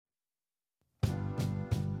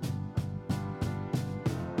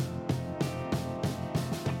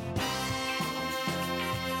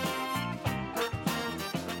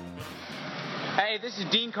this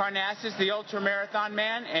is Dean Carnassus, the Ultra Marathon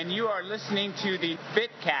Man, and you are listening to the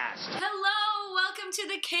FitCast. Hello, welcome to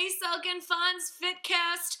the K-Selk and Fonz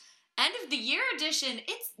FitCast end of the year edition.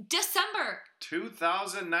 It's December.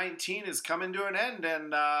 2019 is coming to an end,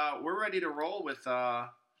 and we're ready to roll with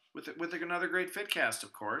another great FitCast,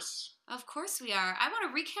 of course. Of course we are. I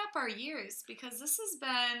want to recap our years because it's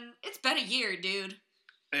been a year, dude.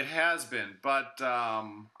 It has been, but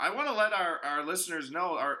I want to let our listeners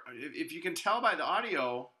know, if you can tell by the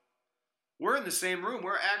audio, we're in the same room.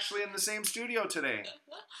 We're actually in the same studio today.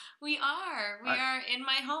 We are. We are in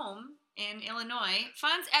my home in Illinois.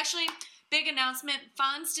 Fonz, actually, big announcement.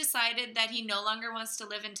 Fonz decided that he no longer wants to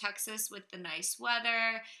live in Texas with the nice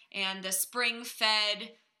weather and the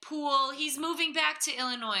spring-fed pool. He's moving back to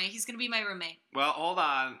Illinois. He's going to be my roommate. Well, hold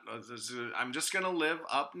on. I'm just going to live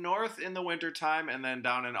up north in the wintertime and then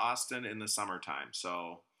down in Austin in the summertime.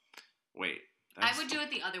 So, wait. I would do it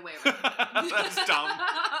the other way around. That's dumb.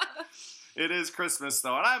 It is Christmas,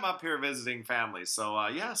 though, and I'm up here visiting family. So,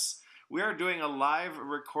 yes, we are doing a live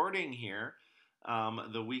recording here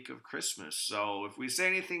the week of Christmas. So, if we say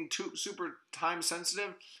anything too super time-sensitive,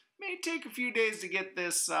 it may take a few days to get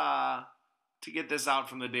this out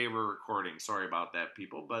from the day we're recording. Sorry about that,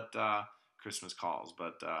 people, but Christmas calls.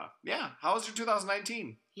 But, yeah, how was your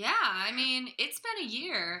 2019? Yeah, I mean, it's been a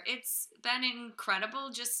year. It's been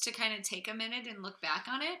incredible just to kind of take a minute and look back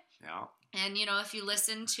on it. Yeah. And, you know, if you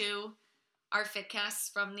listen to our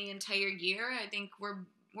FitCasts from the entire year, I think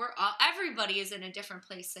everybody is in a different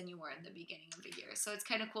place than you were in the beginning of the year. So it's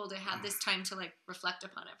kind of cool to have this time to, like, reflect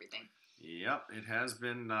upon everything. Yep, it has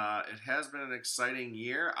been an exciting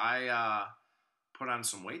year. I put on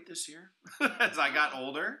some weight this year as I got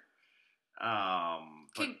older.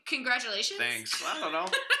 Congratulations. Thanks. I don't know.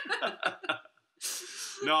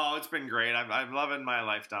 No, it's been great. I'm loving my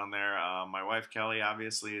life down there. My wife Kelly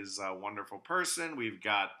obviously is a wonderful person. We've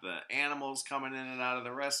got the animals coming in and out of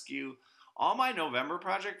the rescue. All my November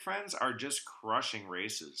project friends are just crushing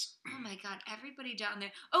races. Oh my God, everybody down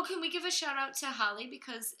there. Oh, can we give a shout out to Holly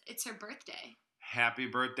because it's her birthday? Happy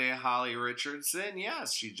birthday, Holly Richardson.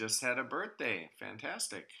 Yes, she just had a birthday.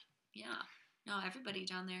 Fantastic. Yeah. No, everybody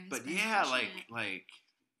down there has But been yeah, pushing like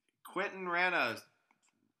Quentin ran a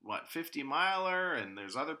 50 miler, and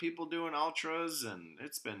there's other people doing ultras, and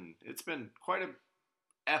it's been quite an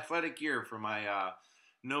athletic year for my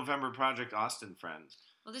November Project Austin friends.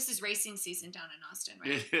 Well, this is racing season down in Austin,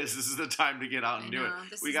 right? It is. This is the time to get out and do it.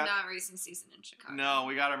 This is not racing season in Chicago. No,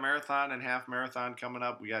 we got our marathon and half marathon coming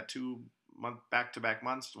up. We got 2 back-to-back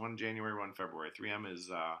months, one January, one February. 3M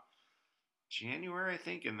is January, I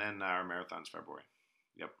think, and then our marathon's February.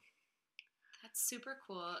 Yep. That's super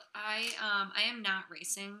cool. I am not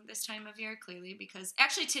racing this time of year, clearly, because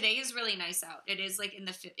actually today is really nice out. It is like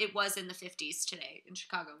it was in the 50s today in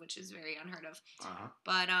Chicago, which is very unheard of. Uh-huh.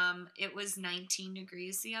 But it was 19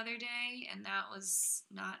 degrees the other day, and that was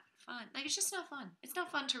not fun. Like, it's just not fun. It's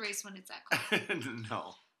not fun to race when it's that cold.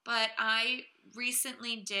 No. But I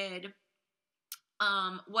recently did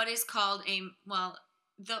what is called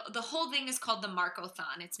the whole thing is called the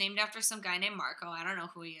Marco-thon. It's named after some guy named Marco. I don't know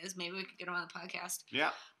who he is. Maybe we could get him on the podcast.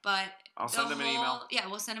 Yeah. But I'll send him an email. Yeah,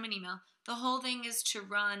 we'll send him an email. The whole thing is to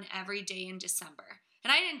run every day in December.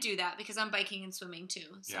 And I didn't do that because I'm biking and swimming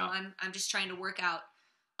too. So yeah. I'm just trying to work out.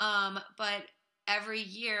 But every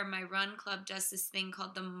year my run club does this thing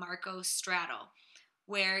called the Marco Straddle,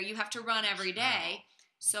 where you have to run every day.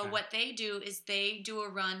 So what they do is they do a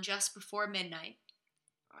run just before midnight.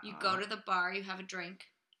 You go to the bar, you have a drink.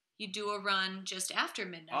 You do a run just after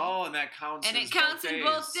midnight. Oh, and that counts. And it counts in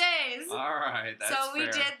both days. All right, that's so we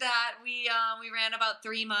fair. did that. We ran about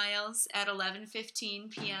 3 miles at 11:15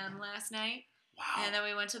 p.m. last night. Wow. And then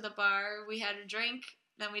we went to the bar. We had a drink.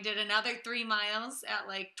 Then we did another 3 miles at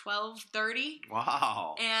like 12:30.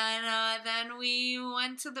 Wow. And then we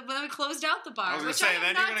went to then we closed out the bar. I was going to say,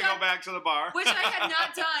 then you're going to go back to the bar. Which I had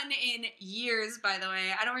not done in years, by the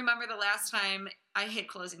way. I don't remember the last time I hit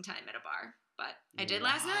closing time at a bar. But I did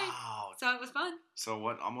last night. So it was fun. So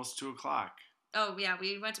what, almost 2 o'clock? Oh, yeah.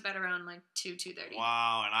 We went to bed around like 2:30.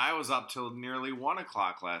 Wow. And I was up till nearly 1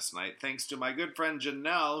 o'clock last night, thanks to my good friend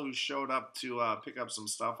Janelle, who showed up to pick up some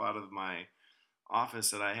stuff out of my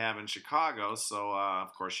office that I have in Chicago. So,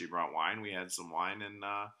 of course, she brought wine. We had some wine, and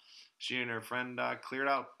she and her friend cleared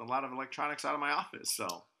out a lot of electronics out of my office.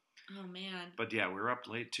 So. Oh, man. But, yeah, we were up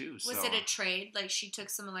late, too. So. Was it a trade? Like, she took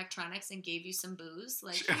some electronics and gave you some booze?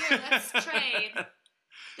 Like, here, let's trade.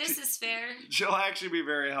 This is fair. She'll actually be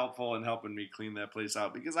very helpful in helping me clean that place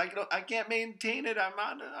out because I can't maintain it. I'm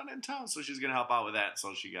not in town, so she's going to help out with that.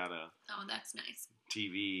 So she got a that's nice.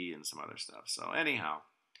 TV and some other stuff. So, anyhow,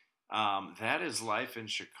 That is life in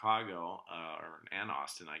Chicago and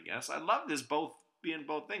Austin, I guess. I love this being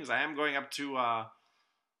both things. I am going up to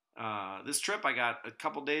this trip. I got a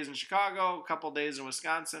couple days in Chicago, a couple days in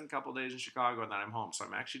Wisconsin, a couple days in Chicago, and then I'm home. So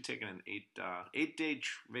I'm actually taking an 8-day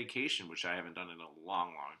vacation, which I haven't done in a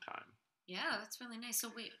long, long time. Yeah, that's really nice. So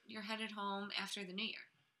wait, you're headed home after the New Year?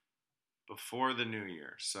 Before the New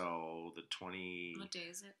Year, so the 20. What day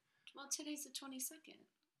is it? Well, today's the 22nd.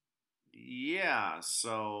 Yeah,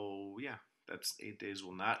 so yeah, that's 8 days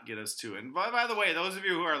will not get us to. And by the way, those of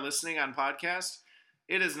you who are listening on podcast,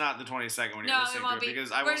 it is not the 22nd when you're listening to it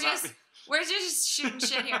because I will not be. We're just shooting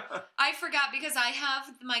shit here. I forgot because I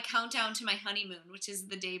have my countdown to my honeymoon, which is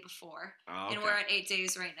the day before. Oh, okay. And we're at 8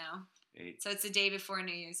 days right now. 8. So it's the day before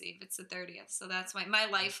New Year's Eve. It's the 30th. So that's why my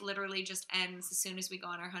life literally just ends as soon as we go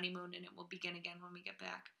on our honeymoon, and it will begin again when we get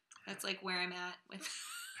back. That's like where I'm at with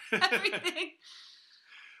everything.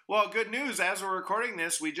 Well, good news. As we're recording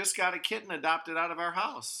this, we just got a kitten adopted out of our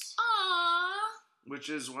house. Aww. Which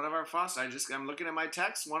is one of our foster. I'm looking at my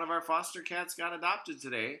text. One of our foster cats got adopted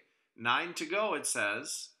today. 9 to go, it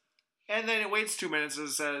says. And then it waits 2 minutes and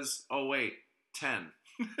it says, oh, wait, 10.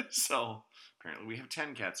 So apparently we have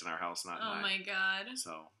 10 cats in our house, not 9. Oh, my God.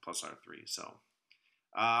 So, plus our 3. So,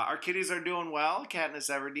 our kitties are doing well. Katniss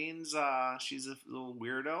Everdene's, she's a little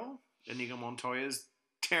weirdo. Inigo Montoya's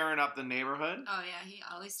tearing up the neighborhood. Oh, yeah, he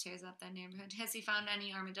always tears up that neighborhood. Has he found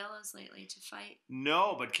any armadillos lately to fight?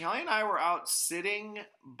 No, but Kelly and I were out sitting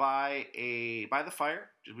by the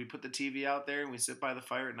fire. We put the TV out there and we sit by the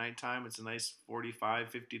fire at nighttime. It's a nice 45,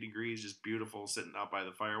 50 degrees, just beautiful sitting out by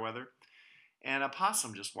the fire weather. And a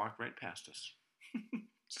possum just walked right past us.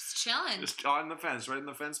 Just chilling. Just on the fence, right in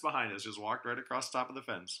the fence behind us. Just walked right across the top of the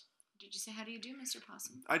fence. Did you say, how do you do, Mr.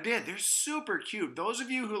 Possum? I did. They're super cute. Those of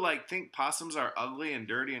you who think possums are ugly and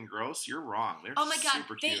dirty and gross, you're wrong. They're oh my God,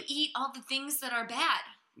 super cute. They eat all the things that are bad.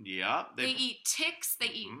 Yeah. They eat ticks. They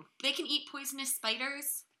can eat poisonous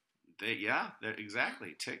spiders.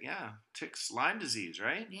 Exactly. Ticks, Lyme disease,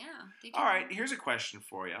 right? Yeah. All right, here's a question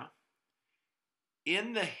for you.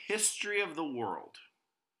 In the history of the world's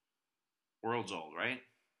old, right?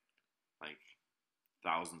 Like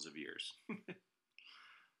thousands of years.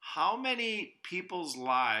 How many people's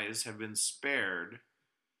lives have been spared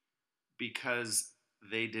because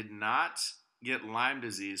they did not get Lyme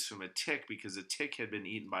disease from a tick because a tick had been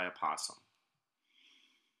eaten by a possum?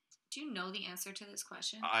 Do you know the answer to this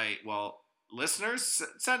question? Listeners,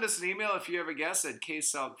 send us an email if you have a guess at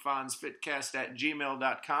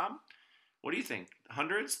kselkfonsfitcast@gmail.com. What do you think?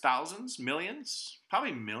 Hundreds, thousands, millions?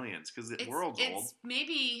 Probably millions because the world's old. It's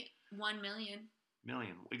maybe 1 million.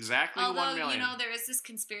 Million. Exactly. Although, 1 million. there is this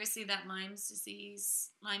conspiracy that Lyme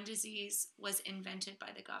disease was invented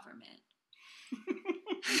by the government.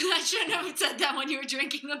 I shouldn't have said that when you were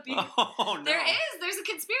drinking a beer. Oh, no. There's a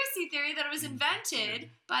conspiracy theory that it was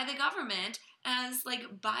invented by the government as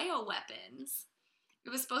bioweapons.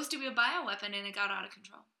 It was supposed to be a bioweapon and it got out of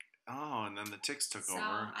control. Oh, and then the ticks took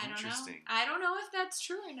over. Interesting. I don't know if that's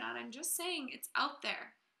true or not. I'm just saying it's out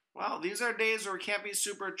there. Well, these are days where we can't be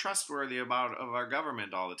super trustworthy of our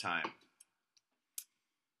government all the time.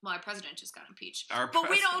 Well, our president just got impeached. But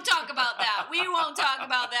we don't talk about that. We won't talk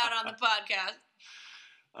about that on the podcast.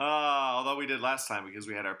 Although we did last time because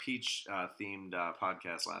we had our peach themed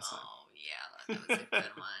podcast last time. Oh, yeah. That was a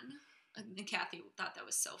good one. And Kathy thought that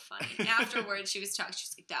was so funny. Afterwards, she was talking. She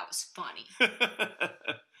was like, that was funny.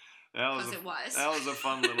 Because it was. That was a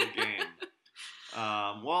fun little game.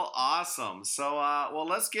 Well, awesome. So,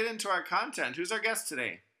 let's get into our content. Who's our guest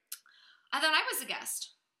today? I thought I was the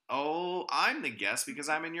guest. Oh, I'm the guest because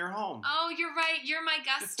I'm in your home. Oh, you're right. You're my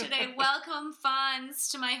guest today. Welcome,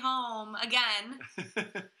 Fonz, to my home again.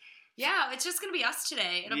 Yeah, it's just going to be us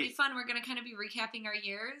today. It'll be fun. We're going to kind of be recapping our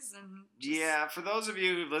years. Yeah, for those of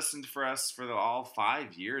you who've listened for us for all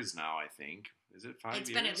 5 years now, I think. Is it 5 years?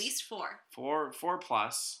 It's been at least 4. 4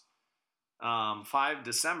 plus. 5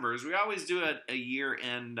 Decembers. We always do a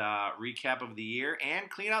year-end recap of the year and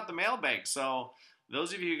clean out the mailbag. So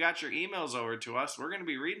those of you who got your emails over to us, we're going to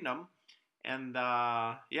be reading them. And,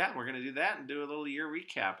 we're going to do that and do a little year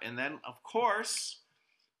recap. And then, of course,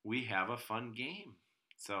 we have a fun game.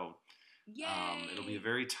 So it'll be a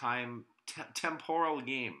very temporal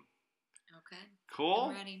game. Okay. Cool?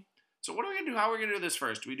 I'm ready. So what are we going to do? How are we going to do this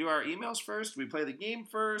first? Do we do our emails first? Do we play the game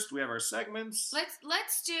first? Do we have our segments? Let's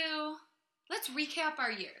recap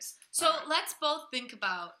our years. So let's both think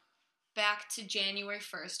about back to January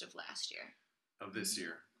 1st of last year. Of this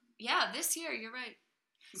year. Yeah, this year, you're right.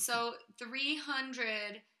 So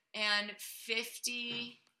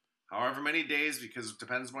 350 however many days, because it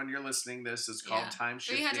depends when you're listening. This is called time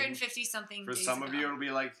shifting. 350 something For days some ago. of you, it'll be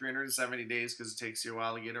like 370 days because it takes you a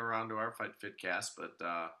while to get around to our Fit cast, but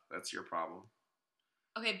that's your problem.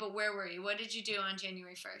 Okay, but where were you? What did you do on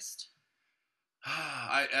January 1st?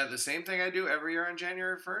 The same thing I do every year on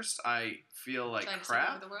January 1st. I feel like Trying crap. to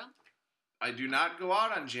take over the world? I do not go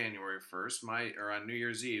out on January 1st, or on New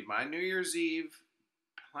Year's Eve. My New Year's Eve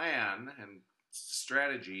plan and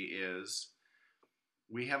strategy is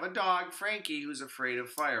we have a dog, Frankie, who's afraid of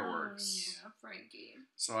fireworks. Oh, yeah, Frankie.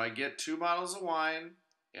 So I get 2 bottles of wine,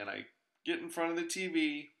 and I get in front of the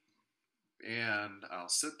TV, and I'll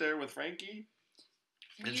sit there with Frankie,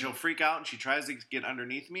 and she'll freak out, and she tries to get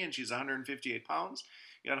underneath me, and she's 158 pounds.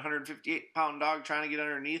 You got a 158-pound dog trying to get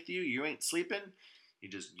underneath you. You ain't sleeping. You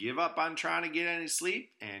just give up on trying to get any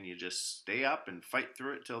sleep, and you just stay up and fight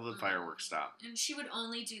through it till the fireworks stop. And she would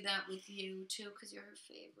only do that with you, too, because you're her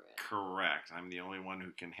favorite. Correct. I'm the only one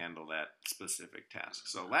who can handle that specific task.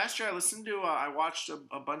 So last year I watched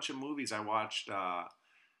a bunch of movies. I watched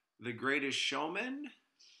The Greatest Showman,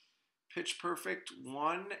 Pitch Perfect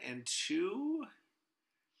 1 and 2,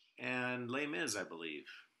 and Les Mis, I believe.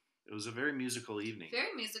 It was a very musical evening.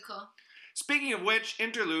 Very musical. Speaking of which,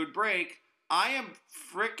 interlude break, I am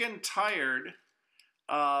freaking tired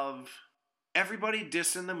of everybody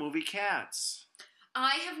dissing the movie Cats.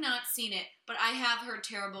 I have not seen it, but I have heard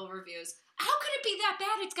terrible reviews. How could it be that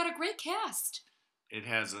bad? It's got a great cast. It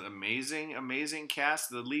has an amazing, amazing cast.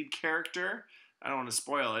 The lead character, I don't want to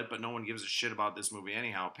spoil it, but no one gives a shit about this movie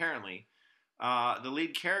anyhow, apparently. The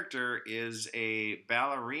lead character is a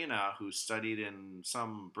ballerina who studied in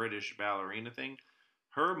some British ballerina thing.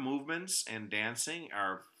 Her movements and dancing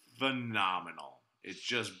are phenomenal. It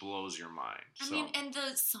just blows your mind. I mean, and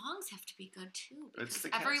the songs have to be good, too. Because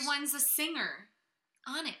It's everyone's a singer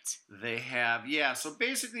on it. They have, yeah. So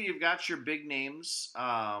basically, you've got your big names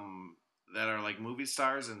that are like movie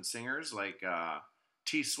stars and singers, like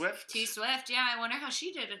T. Swift. T. Swift, yeah. I wonder how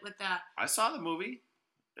she did it with that. I saw the movie.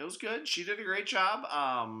 It was good. She did a great job.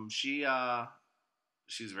 She's a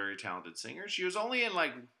very talented singer. She was only in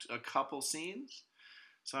like a couple scenes,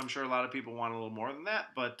 so I'm sure a lot of people want a little more than that.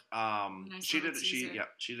 But she did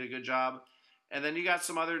a good job. And then you got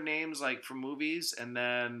some other names like from movies, and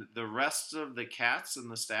then the rest of the cats and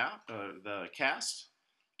the staff, the cast,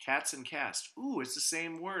 cats and cast. Ooh, it's the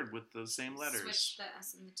same word with the same letters. Switch the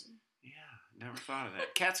S and the T. Yeah, never thought of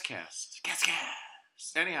that. Cats cast. Cats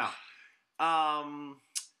cast. Anyhow,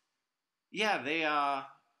 yeah,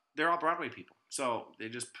 they're all Broadway people. So they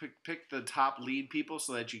just pick the top lead people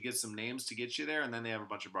so that you get some names to get you there, and then they have a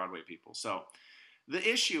bunch of Broadway people. So the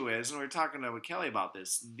issue is, and we were talking with Kelly about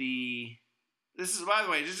this, this is, by the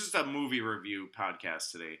way, this is just a movie review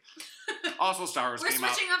podcast today. Also, Star Wars came out. We're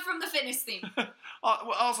switching up from the fitness theme.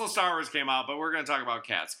 Also, Star Wars came out, but we're going to talk about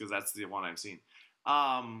Cats because that's the one I've seen.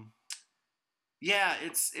 Yeah,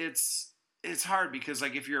 it's hard because,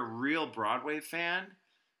 like, if you're a real Broadway fan,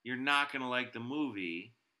 you're not going to like the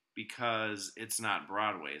movie because it's not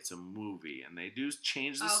Broadway. It's a movie, and they do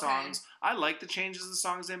change the songs. I like the changes of the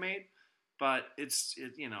songs they made, but if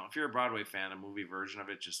you're a Broadway fan, a movie version of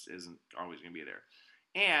it just isn't always going to be there.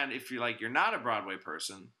 And if you're not a Broadway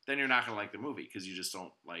person, then you're not going to like the movie because you just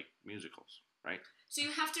don't like musicals, right? So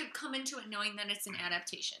you have to come into it knowing that it's an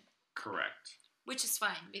adaptation. Correct. Which is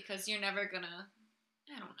fine because you're never going to,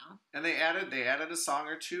 I don't know. And they added a song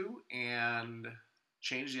or two and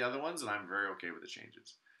changed the other ones, and I'm very okay with the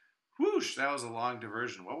changes. Whoosh, that was a long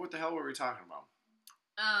diversion. What the hell were we talking about?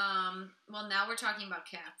 Well, now we're talking about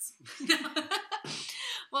cats.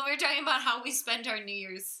 Well, we were talking about how we spent our New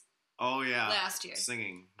Year's. Oh, yeah. Last year.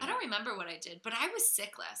 Singing. I don't remember what I did, but I was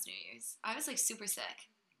sick last New Year's. I was, like, super sick.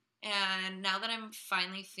 And now that I'm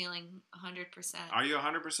finally feeling 100%. Are you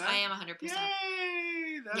 100%? I am 100%.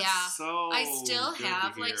 Yay! That's so I still good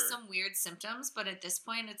have, to like, hear. some weird symptoms, but at this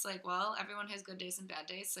point, it's like, well, everyone has good days and bad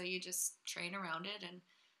days, so you just train around it. And,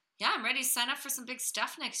 yeah, I'm ready to sign up for some big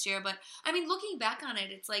stuff next year. But, I mean, looking back on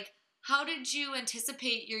it, it's like, how did you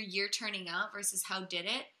anticipate your year turning out versus how did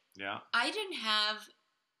it? Yeah. I didn't have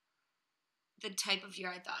the type of year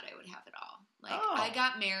I thought I would have at all. Like, I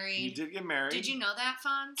got married. You did get married. Did you know that,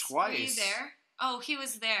 Fonz? Twice. Were you there? Oh, he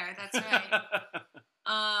was there. That's right.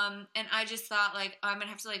 And I just thought, like, I'm going to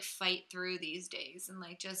have to, like, fight through these days and,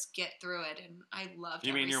 like, just get through it. And I loved it.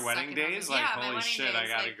 You mean your wedding days? Like, yeah, holy shit, I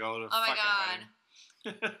got to go to fucking wedding.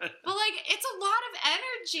 But, like, it's a lot of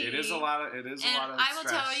energy. It is a lot of And I will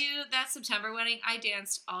tell you, that September wedding, I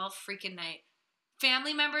danced all freaking night.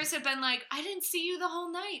 family members have been like, I didn't see you the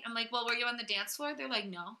whole night. I'm like, well, were you on the dance floor? They're like,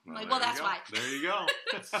 no. I'm like, well, that's why. There you go.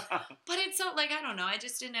 But it's so, like, I don't know. I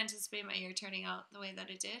just didn't anticipate my year turning out the way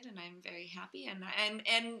that it did, and I'm very happy. And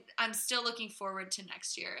I'm still looking forward to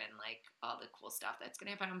next year and, like, all the cool stuff that's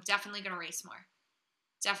going to happen. I'm definitely going to race more.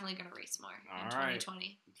 In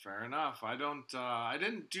 2020. Fair enough. I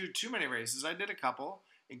didn't do too many races. I did a couple,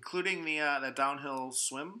 including the downhill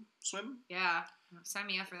swim. Yeah. Sign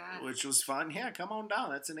me up for that. Which was fun. Yeah, come on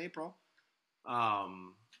down. That's in April. Yeah,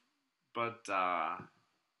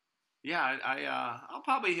 I'll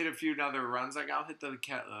probably hit a few other runs. Like I'll hit the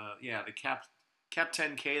Cap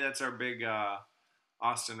 10K. That's our big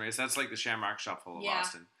Austin race. That's like the Shamrock Shuffle of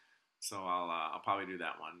Austin. So I'll probably do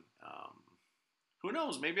that one. Who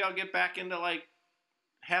knows? Maybe I'll get back into like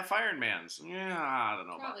half Ironmans. Yeah, I don't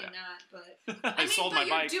know probably about that. Probably not, but I sold my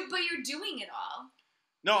bike. But you're doing it all.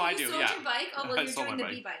 No, I do. You sold your bike. Oh well, you're doing the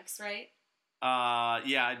B-bikes, right?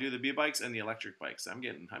 Yeah, I do the B-bikes and the electric bikes. I'm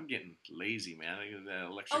getting lazy, man. I get the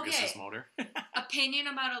electric assist motor. Opinion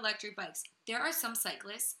about electric bikes. There are some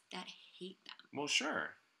cyclists that hate them. Well,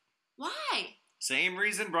 sure. Why? Same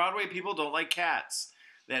reason Broadway people don't like cats.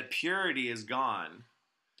 That purity is gone.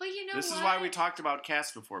 But you know This is why we talked about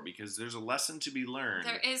cats before, because there's a lesson to be learned.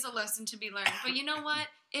 There is a lesson to be learned. But you know what?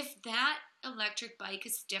 If that electric bike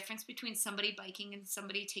is the difference between somebody biking and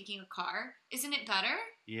somebody taking a car, isn't it better?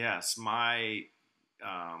 Yes. My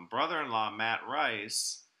brother-in-law, Matt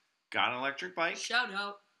Rice, got an electric bike. Shout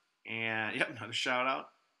out. And, yep, another shout out.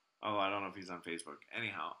 Oh, I don't know if he's on Facebook.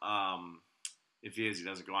 Anyhow, if he is, he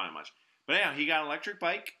doesn't go on it much. But anyhow, he got an electric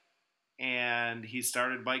bike. And he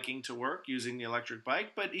started biking to work using the electric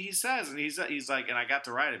bike. But he says, and he's like, and I got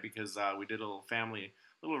to ride it because we did a little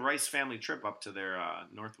Rice family trip up to their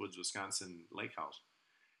Northwoods, Wisconsin lake house.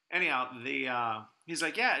 Anyhow, he's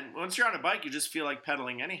like, yeah, once you're on a bike, you just feel like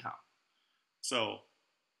pedaling anyhow. So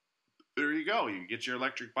there you go. You get your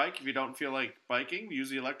electric bike. If you don't feel like biking,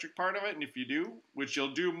 use the electric part of it. And if you do, which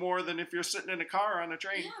you'll do more than if you're sitting in a car or on a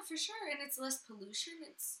train. Yeah, for sure. And it's less pollution.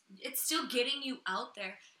 It's still getting you out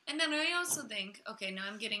there. And then I also think, okay, now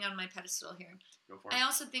I'm getting on my pedestal here. Go for it. I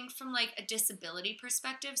also think from like a disability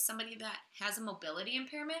perspective, somebody that has a mobility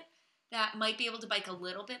impairment that might be able to bike a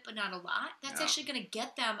little bit but not a lot, that's actually going to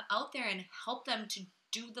get them out there and help them to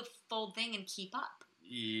do the full thing and keep up.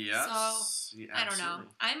 Yes. So, yeah, I don't know.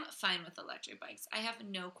 I'm fine with electric bikes. I have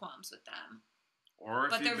no qualms with them.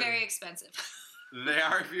 But they're very expensive. They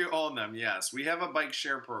are if you own them, yes. We have a bike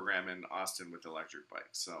share program in Austin with electric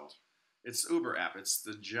bikes. So it's Uber app. It's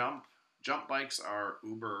the Jump. Jump bikes are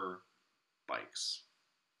Uber bikes,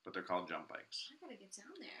 but they're called Jump bikes. I gotta get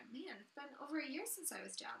down there. Man, it's been over a year since I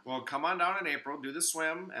was down there. Well, come on down in April, do the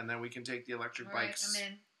swim, and then we can take the electric bikes. I'm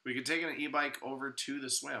in. We can take an e-bike over to the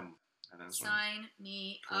swim. And then swim. Sign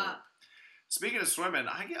me up. Speaking of swimming,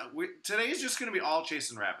 today's just going to be all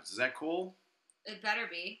chasing rabbits. Is that cool? It better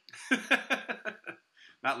be.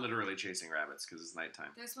 Not literally chasing rabbits because it's nighttime.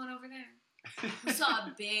 There's one over there. We saw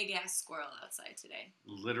a big ass squirrel outside today.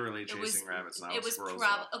 Literally chasing rabbits. Now it was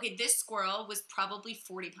okay. This squirrel was probably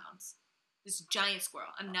 40 pounds. This giant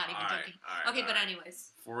squirrel. I'm not even joking. Okay, but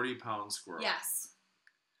anyways. 40-pound squirrel. Yes.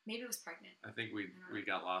 Maybe it was pregnant. I think we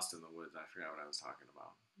got lost in the woods. I forgot what I was talking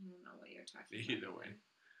about. I don't know what you're talking about. Either way.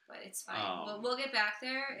 But it's fine. We'll get back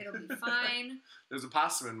there. It'll be fine. There's a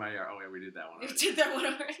possum in my yard. Oh, yeah, we did that one already. We did that one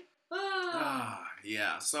already.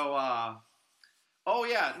 Yeah. So,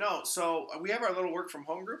 so we have our little work from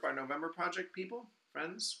home group, our November project people,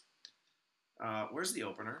 friends. Where's the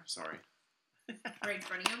opener? Sorry. Right in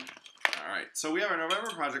front of you. All right. So we have our November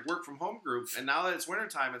project work from home group, and now that it's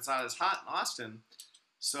wintertime, it's not as hot in Austin.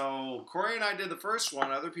 So Corey and I did the first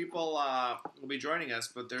one. Other people will be joining us,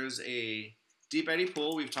 but there's a Deep Eddy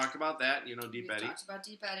pool. We've talked about that. You know Deep Eddy. We've talked about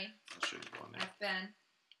Deep Eddy. I'll show you one there. I've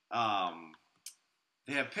been.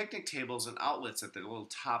 They have picnic tables and outlets at their little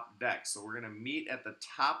top deck. So we're going to meet at the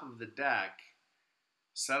top of the deck,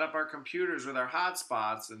 set up our computers with our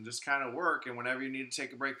hotspots, and just kind of work. And whenever you need to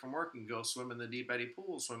take a break from work, you can go swim in the Deep Eddy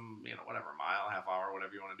pool, swim, whatever, a mile, half hour,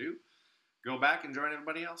 whatever you want to do. Go back and join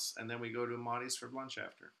everybody else, and then we go to Maudie's for lunch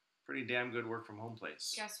after. Pretty damn good work from home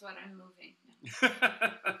place. Guess what? I'm moving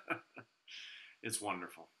now. It's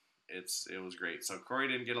wonderful. It was great. So Corey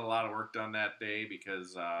didn't get a lot of work done that day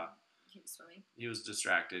because he was swimming. He was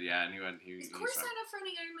distracted, yeah, and Is Corey signed up for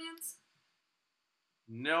any Ironmans?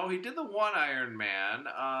 No, he did the one Ironman.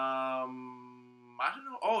 I don't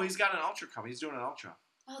know. Oh, he's got an ultra coming. He's doing an ultra.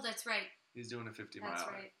 Oh, that's right. He's doing a 50 mile. That's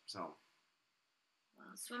right. So.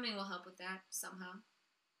 Well, swimming will help with that somehow.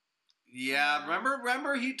 Yeah,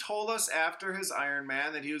 remember he told us after his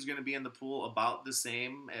Ironman that he was going to be in the pool about the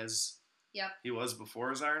same as he was before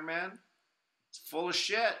his Ironman? It's full of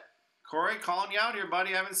shit. Corey, calling you out here,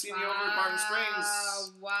 buddy. I haven't seen you over at Barton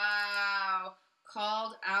Springs. Wow.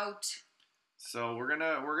 Called out. So we're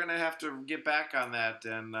gonna have to get back on that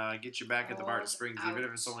and get you back at the Barton Springs, even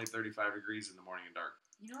if it's only 35 degrees in the morning and dark.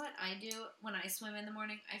 You know what I do when I swim in the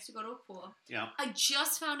morning? I have to go to a pool. Yeah. I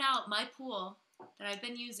just found out my pool that I've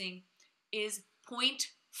been using is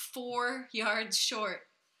 0.4 yards short.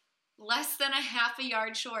 Less than a half a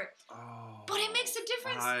yard short. Oh. But it makes a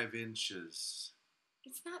difference. 5 inches.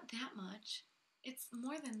 It's not that much. It's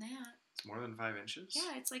more than that. It's more than 5 inches?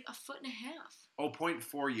 Yeah, it's like a foot and a half. Oh,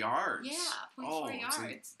 0.4 yards. Yeah, 0.4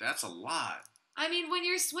 yards. That's a lot. I mean, when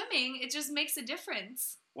you're swimming, it just makes a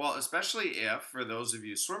difference. Well, especially if, for those of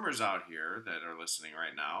you swimmers out here that are listening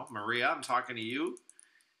right now, Maria, I'm talking to you.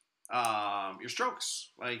 Your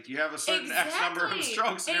strokes. Like, you have a certain X number of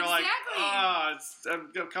strokes, and you're like,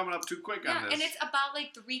 I'm coming up too quick on this. And it's about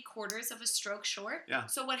like 3/4 of a stroke short. Yeah.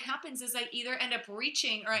 So what happens is I either end up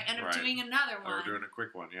reaching or I end up doing another one. Or doing a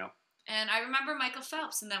quick one, yeah. And I remember Michael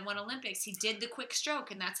Phelps in that one Olympics. He did the quick stroke,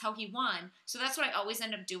 and that's how he won. So that's what I always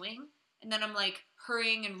end up doing. And then I'm like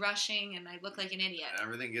hurrying and rushing, and I look like an idiot.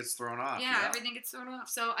 Everything gets thrown off. Yeah, everything gets thrown off.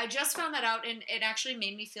 So I just found that out, and it actually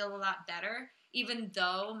made me feel a lot better, even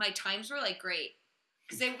though my times were like great.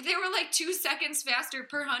 Because they were like 2 seconds faster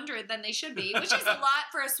per 100 than they should be, which is a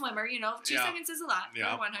lot for a swimmer. 2 seconds is a lot for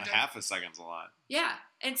 100. Half a second's a lot. Yeah.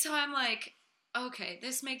 And so I'm like, okay,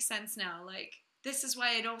 this makes sense now. Like, this is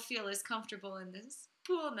why I don't feel as comfortable in this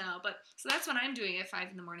pool now. But so that's what I'm doing at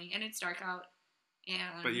 5 in the morning, and it's dark out.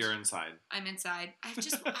 But you're inside. I'm inside. I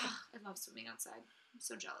just, I love swimming outside. I'm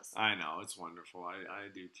so jealous. I know. It's wonderful. I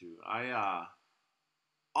do too.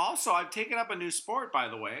 Also, I've taken up a new sport, by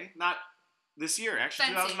the way. Not this year.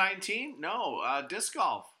 Actually, Fencing. 2019. No, disc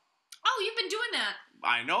golf. Oh, you've been doing that.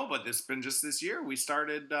 I know, but it's been just this year. We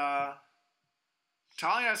started,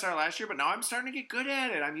 Tali and I started last year, but now I'm starting to get good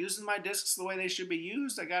at it. I'm using my discs the way they should be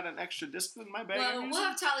used. I got an extra disc in my bag. Well, we'll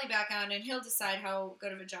have Tali back on, and he'll decide how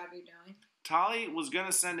good of a job you're doing. Tali was going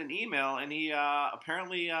to send an email, and he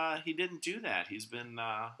apparently he didn't do that. He's been...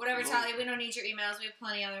 Whatever, Tali. We don't need your emails. We have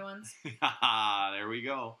plenty of other ones. There we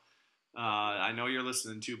go. I know you're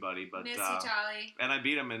listening too, buddy. But, miss you, Tali. And I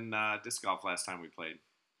beat him in disc golf last time we played.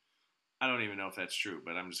 I don't even know if that's true,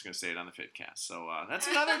 but I'm just going to say it on the FitCast. So that's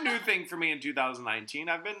another new thing for me in 2019.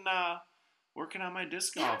 I've been working on my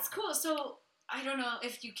disc golf. That's cool. So I don't know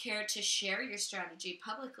if you care to share your strategy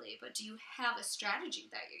publicly, but do you have a strategy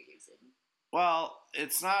that you're using? Well,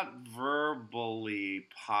 it's not verbally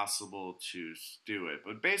possible to do it,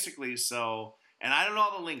 but basically and I don't know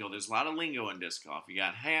all the lingo. There's a lot of lingo in disc golf. You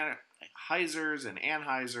got Heisers and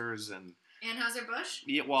Anheisers and... Anheuser-Busch?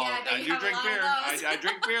 Yeah, well, I do drink beer. I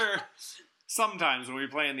drink beer. Sometimes when we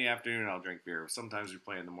play in the afternoon, I'll drink beer. Sometimes we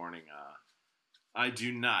play in the morning. I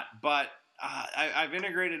do not. But I've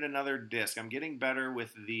integrated another disc. I'm getting better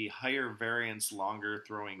with the higher variance, longer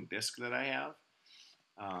throwing disc that I have.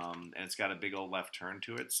 And it's got a big old left turn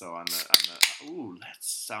to it. So on the ooh, that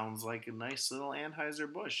sounds like a nice little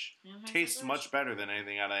Anheuser-Busch. Tastes much better than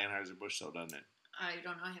anything out of Anheuser-Busch, though, doesn't it? I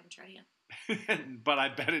don't know. I haven't tried it yet. But I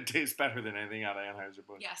bet it tastes better than anything out of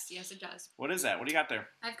Anheuser-Busch. Yes, it does. What is that? What do you got there?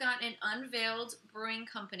 I've got an Unveiled Brewing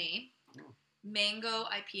Company Mango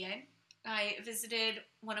IPA. I visited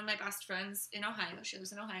one of my best friends in Ohio. She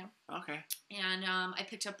lives in Ohio. Okay. And I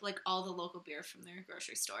picked up like all the local beer from their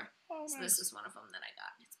grocery store. Oh, so nice. this is one of them that I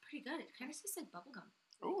got. It's pretty good. It kind of tastes like bubblegum.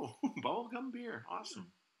 Oh, bubblegum beer.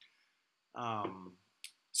 Awesome.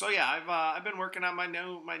 So yeah, I've been working on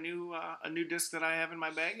a new disc that I have in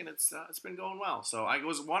my bag, and it's been going well. So I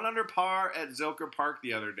was 1 under par at Zilker Park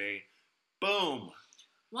the other day. Boom.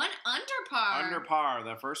 1 under par. Under par.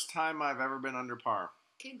 The first time I've ever been under par.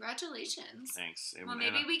 Congratulations. Thanks. Well,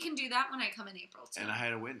 maybe we can do that when I come in April too. And I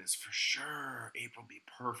had a witness for sure. April be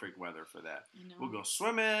perfect weather for that. I know. We'll go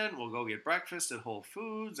swimming. We'll go get breakfast at Whole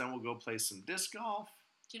Foods, and we'll go play some disc golf.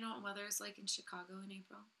 Do you know what weather is like in Chicago in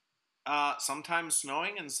April? Sometimes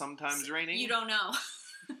snowing and sometimes raining. You don't know.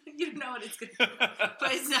 You don't know what it's going to be.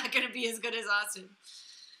 But it's not going to be as good as Austin.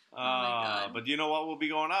 Oh my God. But you know what will be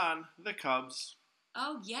going on? The Cubs.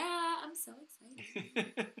 Oh, yeah. I'm so excited.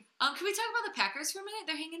 Can we talk about the Packers for a minute?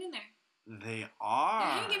 They're hanging in there. They are.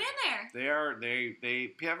 They're hanging in there. They are.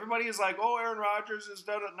 They. Everybody is like, oh, Aaron Rodgers is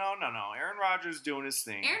done it. No. Aaron Rodgers is doing his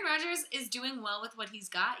thing. Aaron Rodgers is doing well with what he's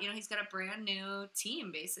got. He's got a brand new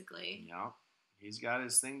team, basically. Yeah. He's got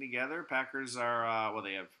his thing together. Packers are,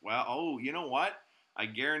 you know what? I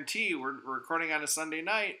guarantee we're recording on a Sunday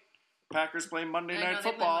night. Packers play Monday Night They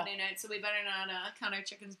Football. play Monday night, so we better not count our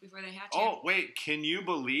chickens before they hatch. Oh, wait. Can you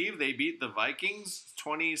believe they beat the Vikings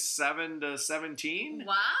 27-17?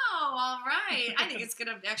 Wow. All right. I think it's going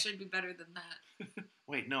to actually be better than that.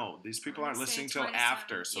 Wait, no. These people aren't listening till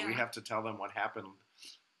after, so we have to tell them what happened,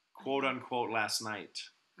 quote unquote, last night.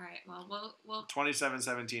 All right. Well, we'll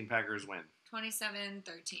 27-17 Packers win.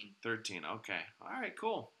 27-13. 13. Okay. All right.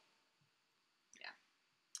 Cool.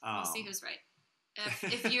 Yeah. We'll see who's right.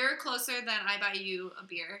 If you're closer, then I buy you a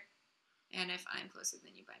beer, and if I'm closer,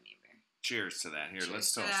 then you buy me a beer. Cheers to that. Here, Cheers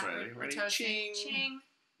let's to toast. that. Ready? Ching. Ching.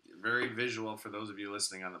 Very visual for those of you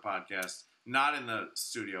listening on the podcast, not in the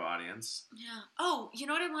studio audience. Yeah. Oh, you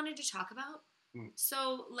know what I wanted to talk about?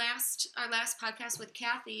 So our last podcast with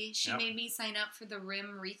Kathy, she made me sign up for the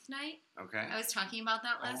Rim Wreath Night. Okay. I was talking about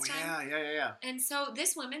that last time. Yeah. And so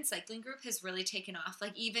this women's cycling group has really taken off.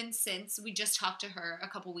 Like even since we just talked to her a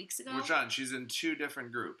couple weeks ago. Which one? She's in 2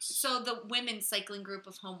 different groups. So the women's cycling group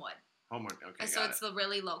of Homewood. Okay. So it's the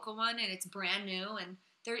really local one, and it's brand new, and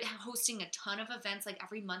they're hosting a ton of events. Like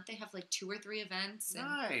every month they have like 2 or 3 events. And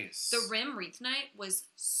nice. The Rim Wreath Night was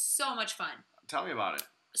so much fun. Tell me about it.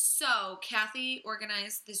 So Kathy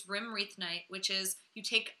organized this Rim Wreath Night, which is you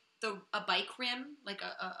take a bike rim, like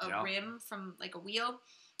a rim from like a wheel,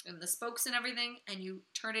 and the spokes and everything, and you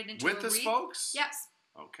turn it into a wreath. With the spokes? Yes.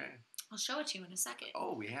 Okay. I'll show it to you in a second.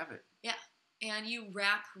 Oh, we have it. Yeah. And you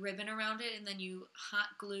wrap ribbon around it, and then you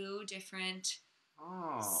hot glue different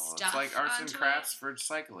stuff. It's like arts and crafts for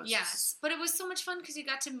cyclists. Yes. But it was so much fun because you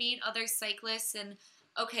got to meet other cyclists. And,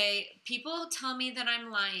 okay, people tell me that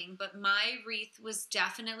I'm lying, but my wreath was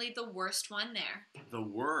definitely the worst one there. The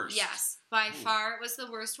worst? Yes. By far, it was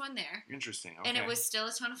the worst one there. Interesting. Okay. And it was still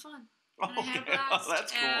a ton of fun. And I had a blast. Oh,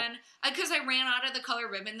 that's cool. And because I ran out of the color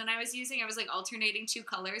ribbon that I was using, I was like alternating 2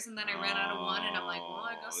 colors, and then I ran out of one, and I'm like, well,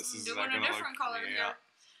 I guess I'm doing a different color here.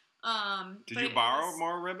 Did you borrow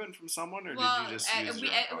more ribbon from someone, or did you just use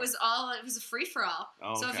your own color? It was a free for all.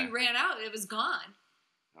 Oh, okay. So if you ran out, it was gone.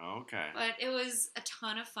 Okay. But it was a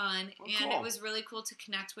ton of fun, and cool. it was really cool to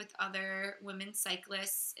connect with other women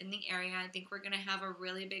cyclists in the area. I think we're going to have a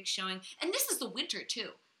really big showing, and this is the winter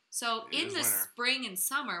too. So in the spring and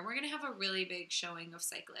summer, we're going to have a really big showing of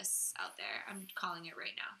cyclists out there. I'm calling it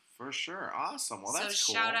right now. For sure. Awesome. Well, that's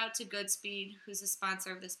cool. So shout out to Goodspeed, who's a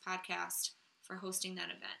sponsor of this podcast, for hosting that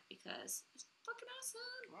event because it's fucking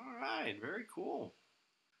awesome. All right. Very cool.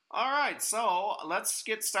 All right. So let's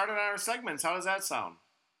get started on our segments. How does that sound?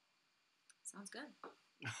 Sounds good.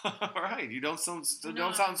 All right. You don't sound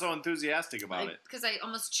so enthusiastic about it. Because I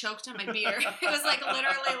almost choked on my beer. It was like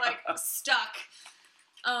literally like stuck.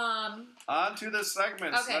 On to the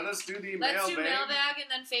segments. Okay. Let us do the mailbag. Let's do mailbag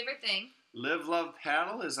and then favorite thing. Live Love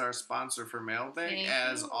Paddle is our sponsor for mailbag.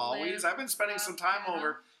 As always, I've been spending some time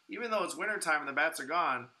over, even though it's wintertime and the bats are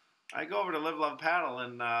gone, I go over to Live Love Paddle,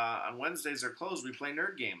 and on Wednesdays they're closed. We play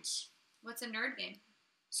nerd games. What's a nerd game?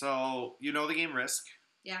 So, you know the game Risk?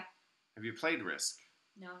 Yeah. Have you played Risk?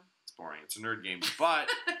 No. It's boring. It's a nerd game. But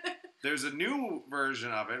there's a new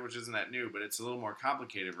version of it, which isn't that new, but it's a little more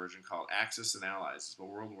complicated version called Axis and Allies. It's about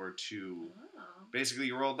World War II. Oh. Basically,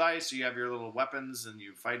 you roll dice, you have your little weapons, and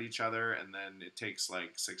you fight each other, and then it takes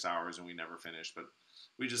like 6 hours, and we never finish. But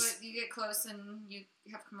we just... But you get close and you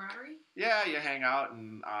have camaraderie? Yeah, you hang out,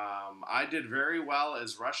 and I did very well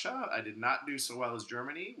as Russia. I did not do so well as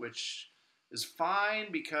Germany, which is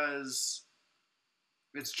fine because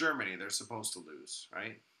it's Germany. They're supposed to lose,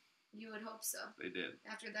 right? You would hope so. They did.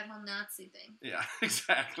 After that whole Nazi thing. Yeah,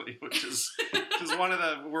 exactly. Which is one of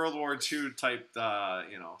the World War II type,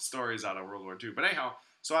 stories out of World War II. But anyhow,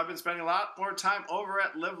 so I've been spending a lot more time over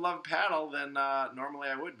at Live Love Paddle than normally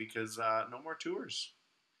I would because no more tours.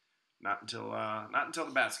 Not until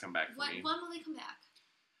the bats come back for me. When will they come back?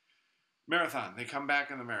 Marathon. They come back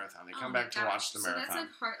in the marathon. They come back to watch the marathon. So that's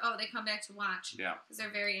like part. Oh, they come back to watch. Yeah. Because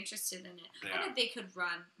they're very interested in it. I bet they could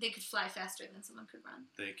run. They could fly faster than someone could run.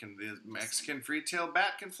 They can. The Mexican free-tailed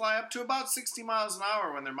bat can fly up to about 60 miles an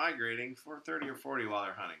hour when they're migrating, for 30 or 40 while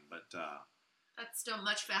they're hunting. But that's still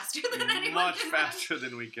much faster than anyone much can faster run.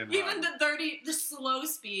 Than we can. Even run. The slow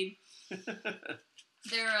speed.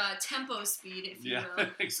 Their tempo speed, if you will.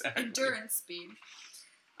 Exactly. Endurance speed.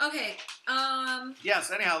 Okay. Yes.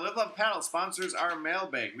 Anyhow, Live Love Paddle sponsors our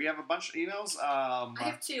mailbag. We have a bunch of emails. I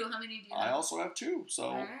have 2. How many do you have? I also have 2. So,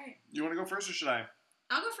 all right. You want to go first, or should I?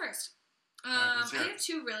 I'll go first. Right, I have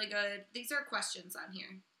 2 really good. These are questions on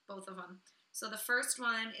here, both of them. So the first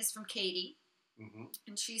one is from Katie,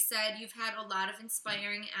 and she said, "You've had a lot of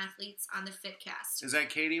inspiring athletes on the Fitcast." Is that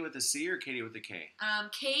Katie with a C or Katie with a K?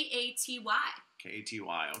 Katy. Katy.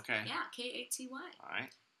 Okay. Yeah, Katy. All right.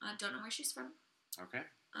 Don't know where she's from. Okay.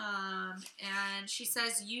 And she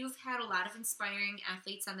says, you've had a lot of inspiring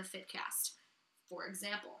athletes on the FitCast. For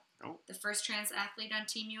example, the first trans athlete on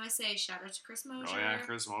Team USA. Shout out to Chris Mosier. Oh, yeah,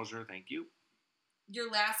 Chris Mosier. Thank you.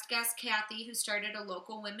 Your last guest, Kathy, who started a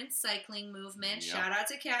local women's cycling movement. Yep. Shout out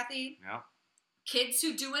to Kathy. Yep. Kids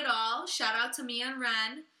who do it all. Shout out to Mia and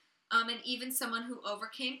Ren. And even someone who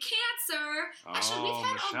overcame cancer. Actually, we've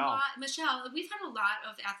had Michelle. a lot. Michelle, we've had a lot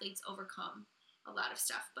of athletes overcome a lot of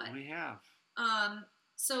stuff. But we have.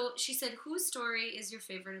 So she said, whose story is your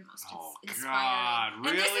favorite and most inspiring? God,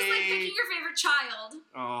 really? And this is like picking your favorite child.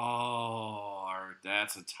 Oh,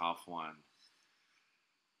 that's a tough one.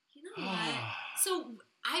 You know what? So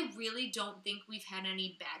I really don't think we've had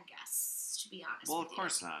any bad guests, to be honest. Well, of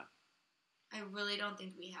course not. I really don't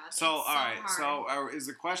think we have. So, all right. Hard. So, is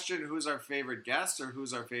the question who's our favorite guest or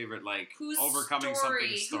who's our favorite, who's overcoming something story?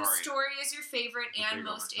 Whose story is your favorite and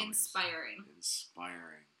most inspiring?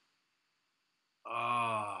 Inspiring.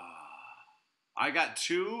 I got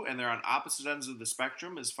two, and they're on opposite ends of the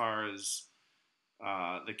spectrum as far as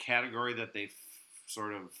the category that they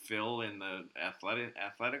sort of fill in the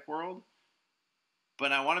athletic world.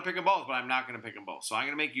 But I want to pick them both, but I'm not going to pick them both. So I'm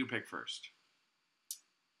going to make you pick first.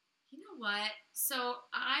 You know what? So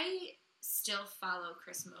I still follow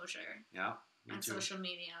Chris Mosier. Yeah, on social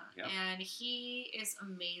media. Yep. And he is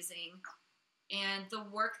amazing. And the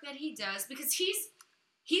work that he does, because he's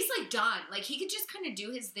like done. Like, he could just kind of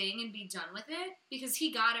do his thing and be done with it because he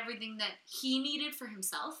got everything that he needed for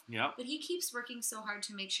himself. Yep. But he keeps working so hard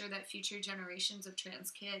to make sure that future generations of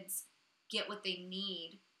trans kids get what they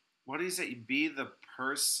need. What do you say? Be the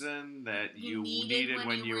person that you needed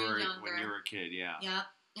when you were a kid. Yeah. Yep.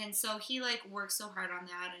 And so he works so hard on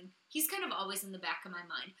that, and he's kind of always in the back of my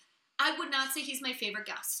mind. I would not say he's my favorite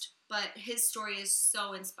guest, but his story is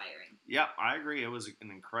so inspiring. Yeah, I agree. It was an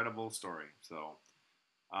incredible story. So,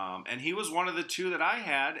 and he was one of the two that I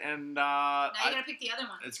had, and now you gotta pick the other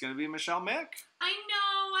one. It's gonna be Michelle Mick. I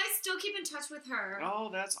know. I still keep in touch with her.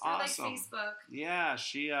 Oh, that's awesome. Facebook. Yeah,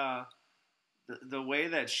 she the way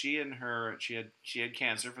that she had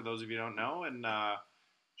cancer, for those of you who don't know, and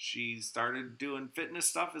she started doing fitness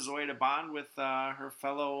stuff as a way to bond with her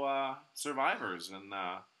fellow survivors, and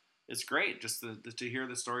it's great just to hear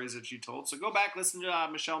the stories that she told. So go back, listen to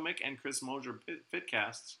Michelle Mick and Chris Mosier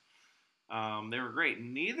Fitcasts. They were great.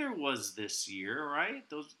 Neither was this year, right?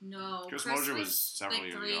 No, Chris Mosier was several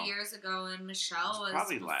years ago. 3 years ago, and Michelle was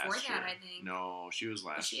probably before last year. that, I think. No, she was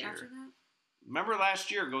last year. Was she after that? Remember, last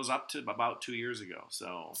year goes up to about 2 years ago.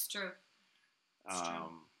 So it's true.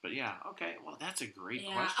 But yeah, okay. Well, that's a great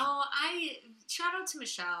question. Oh, shout out to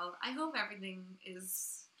Michelle. I hope everything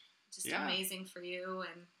is just amazing for you.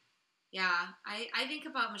 And yeah, I think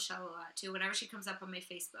about Michelle a lot too. Whenever she comes up on my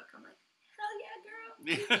Facebook, I'm like, hell yeah, girl.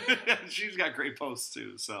 Yeah, she's got great posts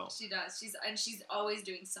too. So she does. She's always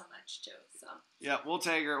doing so much too. So yeah, we'll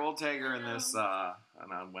tag her in this when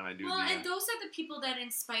I do. Well, and those are the people that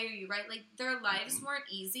inspire you, right? Like, their lives weren't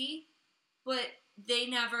easy, but they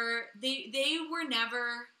were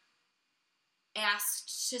never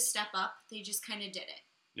asked to step up. They just kind of did it.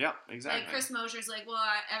 Yep, exactly. Like, Chris Mosier's like, well,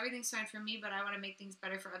 everything's fine for me, but I want to make things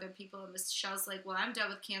better for other people. And Michelle's like, well, I'm done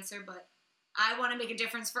with cancer, but I want to make a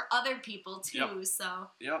difference for other people too. Yep. So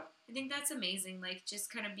yep. I think that's amazing. Like, just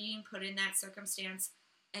kind of being put in that circumstance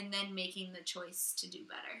and then making the choice to do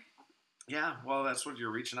better. Yeah, well, that's what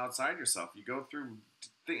you're reaching outside yourself. You go through,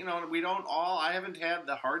 I haven't had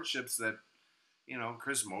the hardships that,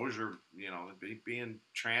 Chris Mosier, being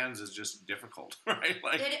trans is just difficult, right?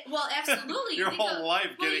 Well, absolutely. Your whole life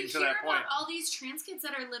getting to that point. About all these trans kids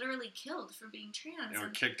that are literally killed for being trans. They were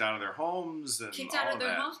kicked out of their homes. And kicked out of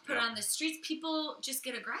their homes, put on the streets. People just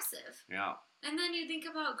get aggressive. Yeah. And then you think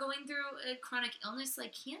about going through a chronic illness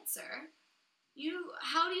like cancer.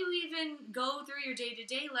 How do you even go through your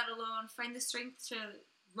day-to-day, let alone find the strength to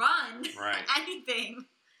run anything?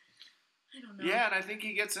 I don't know. Yeah, and I think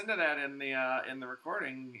he gets into that in the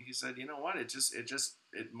recording. He said, you know what? It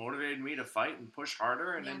motivated me to fight and push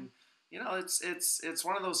harder, and then it's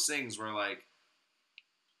one of those things where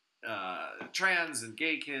trans and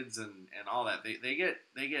gay kids and all that they get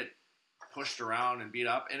pushed around and beat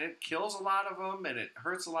up, and it kills a lot of them and it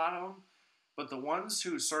hurts a lot of them. But the ones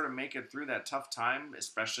who sort of make it through that tough time,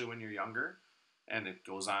 especially when you're younger, and it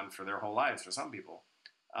goes on for their whole lives for some people,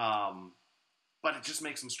 but it just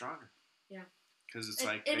makes them stronger. Yeah. Because it's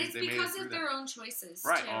it's because of their own choices,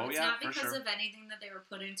 right? Too. Oh, it's yeah, not because for sure. of anything that they were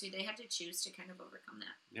put into. They had to choose to kind of overcome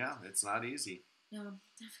that. Yeah, it's not easy. No,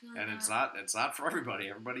 definitely and not. it's not for everybody.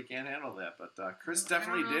 Everybody can't handle that, but Chris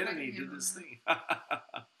definitely did, and he did his thing.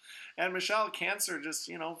 And Michelle, cancer, just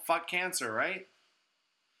fuck cancer, right?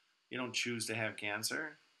 You don't choose to have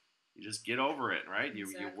cancer. you just get over it, right?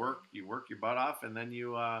 Exactly. You work your butt off, and then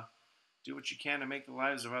you do what you can to make the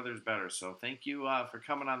lives of others better. So thank you for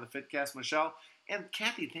coming on the FitCast, Michelle. And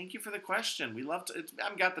Kathy, thank you for the question. We love to.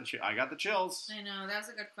 I got the chills. I know, that was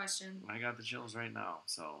a good question. I got the chills right now.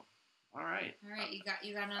 So, all right. All right,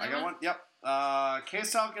 you got another I got one. Yep.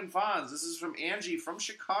 K-Salkin Fonz. This is from Angie from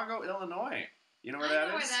Chicago, Illinois. You know where that is?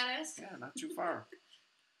 I know where that is. Yeah, not too far.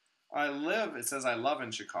 It says I love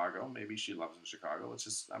in Chicago. Maybe she loves in Chicago. It's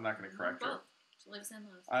just, I'm not going to correct her. She lives and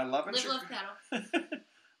loves. I love in Chicago. Live, love, paddle.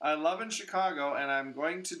 I love in Chicago, and I'm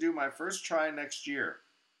going to do my first try next year.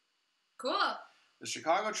 Cool. The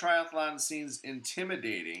Chicago triathlon seems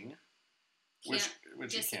intimidating. Which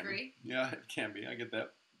disagree. It can be. Yeah, it can be. I get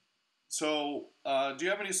that. So, do you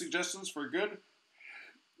have any suggestions for a good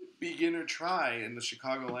beginner try in the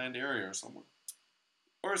Chicagoland area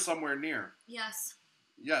or somewhere near? Yes.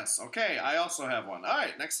 Yes. Okay. I also have one. All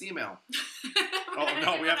right. Next email. Oh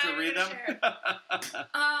no, we have to read them.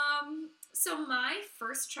 So my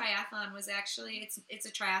first triathlon was actually it's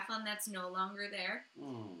a triathlon that's no longer there.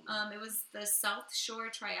 It was the South Shore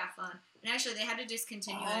Triathlon, and actually they had to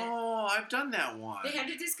discontinue it. Oh, I've done that one. They had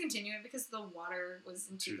to discontinue it because the water was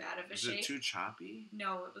in too bad of a shape. Was it too choppy?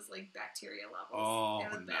 No, it was like bacteria levels. Oh, it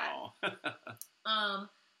was no. bad.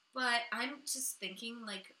 But I'm just thinking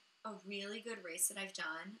like a really good race that I've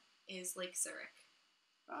done is Lake Zurich.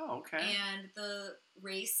 Oh, okay. And the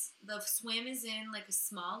swim is in like a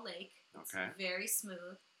small lake. It's very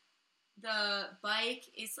smooth. The bike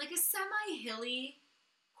is like a semi-hilly.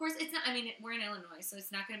 Of course, it's not. I mean, we're in Illinois, so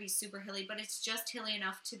it's not going to be super hilly, but it's just hilly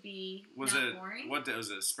enough to be boring. What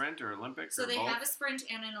was it? A sprint or Olympics? So or they both? have a sprint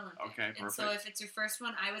and an Olympic. Okay, perfect. And so if it's your first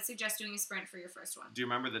one, I would suggest doing a sprint for your first one. Do you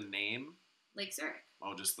remember the name? Lake Zurich.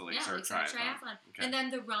 Oh, just the Lake Zurich Triathlon. Okay. And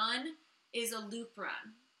then the run is a loop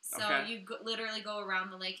run. So you literally go around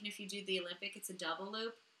the lake, and if you do the Olympic, it's a double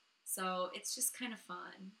loop. So it's just kind of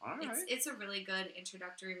fun. All right. It's a really good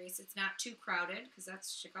introductory race. It's not too crowded because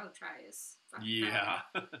that's Chicago Tri is fucking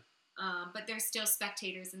crowded. But there's still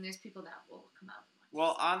spectators, and there's people that will come out and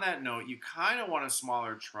watch. Well, on that note, you kind of want a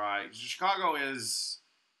smaller tri. Chicago is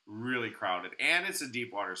really crowded, and it's a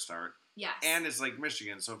deep water start. Yes. And it's like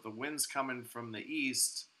Michigan, so if the wind's coming from the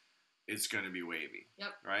east, it's going to be wavy.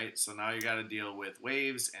 Yep. Right? So now you got to deal with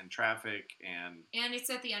waves and traffic and it's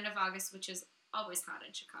at the end of August, which is always hot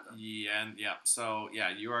in Chicago. Yeah. So,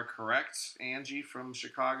 you are correct, Angie from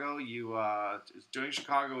Chicago. Doing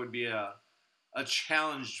Chicago would be a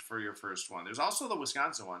challenge for your first one. There's also the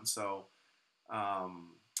Wisconsin one. So,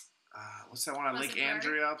 what's that one on Lake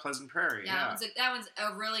Andrea? Pleasant Prairie. Yeah. That one's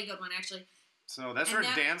a really good one, actually. So that's where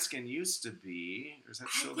Danskin used to be. Or is that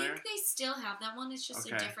still there? I think they still have that one. It's just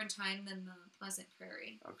a different time than the Pleasant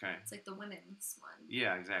Prairie. Okay. It's like the women's one.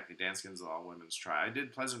 Yeah, exactly. Danskin's the all-women's try. I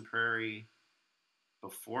did Pleasant Prairie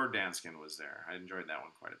before Danskin was there. I enjoyed that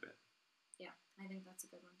one quite a bit. Yeah, I think that's a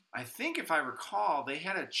good one. I think, if I recall, they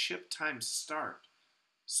had a chip time start.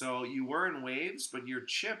 So you were in waves, but your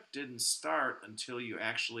chip didn't start until you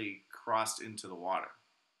actually crossed into the water.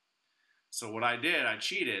 So what I did, I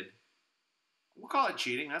cheated. We'll call it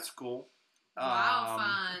cheating. That's cool. Wow,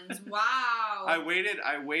 Fonz. Wow. I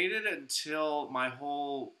waited until my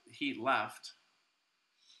whole heat left.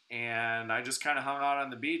 And I just kind of hung out on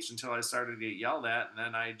the beach until I started to get yelled at. And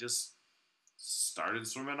then I just started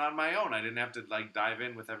swimming on my own. I didn't have to dive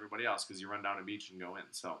in with everybody else because you run down a beach and go in.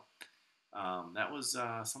 So that was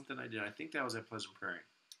something I did. I think that was at Pleasant Prairie.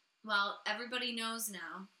 Well, everybody knows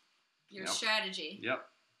now your strategy. Yep.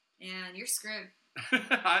 And you're screwed.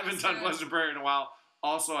 I haven't done Pleasant Prairie in a while.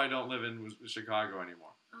 Also, I don't live in Chicago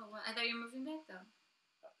anymore. Oh, well, I thought you were moving back, though.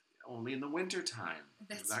 Only in the winter time.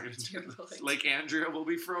 That's not gonna terrible. Lake Andrea will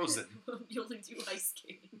be frozen. You'll do ice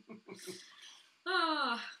skating.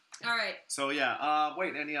 Oh, all right. So,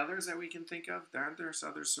 wait, any others that we can think of? Aren't there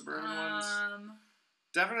other suburban ones?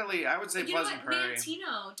 Definitely, I would say Pleasant Prairie.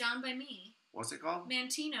 Mantino, down by me. What's it called?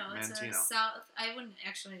 Mantino. It's a south. I wouldn't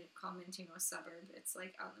actually call Mantino a suburb. It's out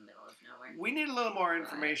in the middle of nowhere. We need a little more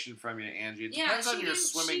information from you, Angie. It depends on your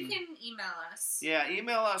swimming. She can email us. Yeah,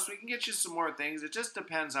 email us. We can get you some more things. It just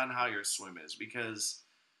depends on how your swim is, because.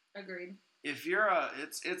 Agreed. If you're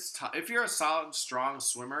if you're a solid, strong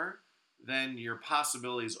swimmer, then your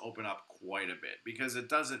possibilities open up quite a bit, because it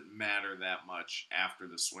doesn't matter that much after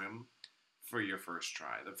the swim for your first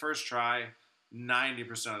try. The first try,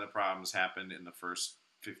 90% of the problems happen in the first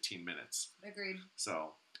 15 minutes. Agreed.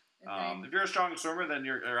 So, if you're a strong swimmer, then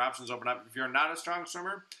your options open up. If you're not a strong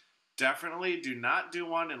swimmer, definitely do not do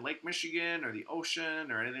one in Lake Michigan or the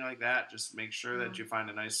ocean or anything like that. Just make sure that you find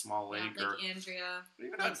a nice small lake. Yeah, or Lake Andrea.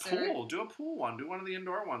 even a pool. Do a pool one. Do one of the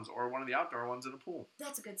indoor ones or one of the outdoor ones in a pool.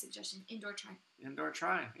 That's a good suggestion. Indoor try. Indoor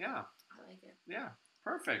try, yeah. I like it. Yeah,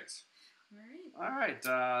 perfect. All right. All right,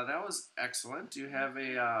 that was excellent. Do you have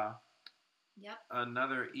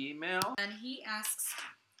another email? And he asks,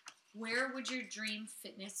 where would your dream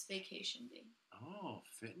fitness vacation be? Oh,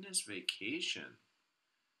 fitness vacation.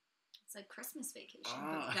 It's like Christmas vacation,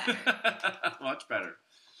 but better. Much better.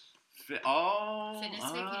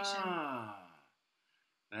 Fitness vacation.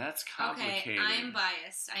 That's complicated. Okay, I'm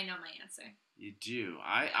biased. I know my answer. You do.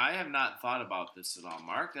 I have not thought about this at all,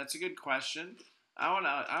 Mark. That's a good question. I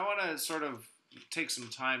wanna sort of take some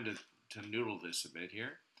time to noodle this a bit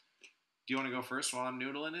here. Do you want to go first while I'm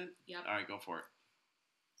noodling it? Yep. All right, go for it.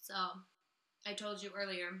 So, I told you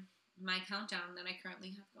earlier, my countdown that I currently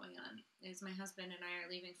have going on is my husband and I are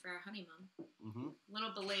leaving for our honeymoon. Mm-hmm. A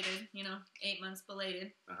little belated, 8 months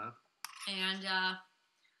belated. Uh-huh. And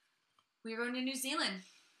we're going to New Zealand.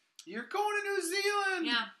 You're going to New Zealand?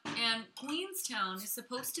 Yeah, and Queenstown is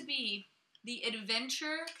supposed to be the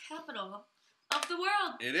adventure capital of the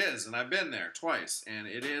world. It is, and I've been there twice, and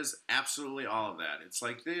it is absolutely all of that. It's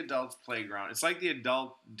like the adult playground. It's like the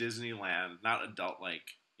adult Disneyland, not adult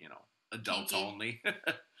adults Kinky. only.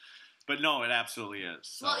 But no, it absolutely is.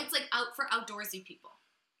 So. Well, it's like out for outdoorsy people.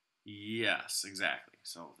 Yes, exactly.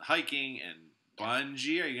 So hiking and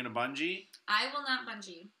bungee. Are you going to bungee? I will not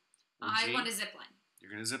bungee. I want to zip line. You're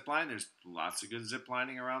going to zip line? There's lots of good zip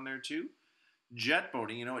lining around there too. Jet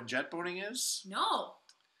boating. You know what jet boating is? No.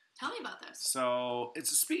 Tell me about this. So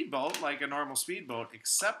it's a speedboat, like a normal speedboat,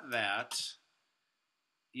 except that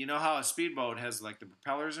you know how a speedboat has like the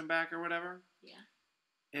propellers in back or whatever? Yeah.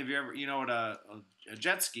 Have you ever, what a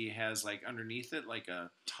jet ski has like underneath it, like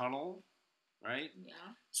a tunnel, right? Yeah.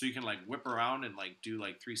 So you can like whip around and like do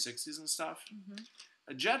like 360s and stuff. Mm-hmm.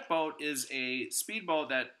 A jet boat is a speedboat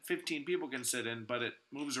that 15 people can sit in, but it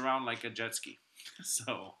moves around like a jet ski.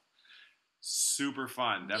 So super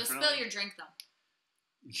fun. Definitely. You'll spill your drink though.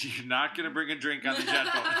 You're not going to bring a drink on the jet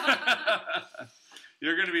boat.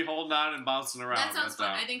 You're going to be holding on and bouncing around. That sounds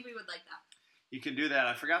fun. I think we would like that. You can do that.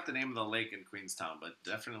 I forgot the name of the lake in Queenstown, but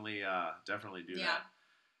definitely do that.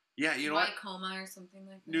 Yeah, you know what? Waikoma or something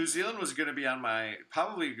like that. New Zealand was going to be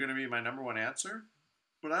probably going to be my number one answer,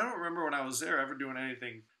 but I don't remember when I was there ever doing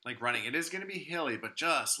anything like running. It is going to be hilly, but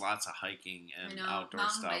just lots of hiking and outdoor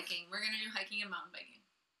stuff. Mountain biking. We're going to do hiking and mountain biking.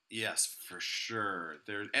 Yes, for sure.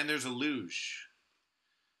 There's a luge.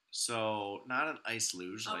 So not an ice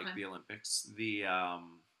luge like the Olympics.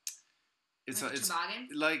 It's like a toboggan?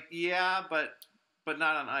 But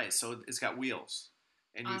not on ice. So it's got wheels,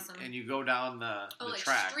 and you go down the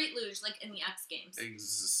track. Street luge, like in the X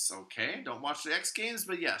Games. Okay, don't watch the X Games,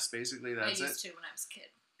 but yes, basically that's it. I used to when I was a kid.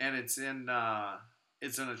 And it's in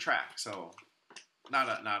a track, so not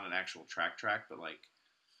an actual track, but like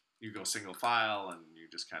you go single file and you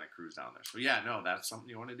just kind of cruise down there. So yeah, no, that's something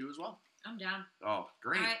you want to do as well. I'm down. Oh,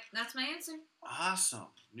 great. All right, that's my answer. Awesome.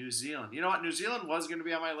 New Zealand. You know what? New Zealand was going to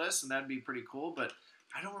be on my list, and that'd be pretty cool, but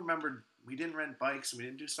I don't remember. We didn't rent bikes, and we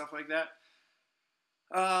didn't do stuff like that.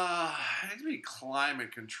 It had to be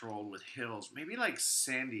climate controlled with hills. Maybe like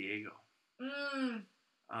San Diego. Well,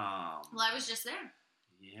 I was just there.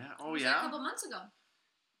 Yeah. Oh, yeah? A couple months ago.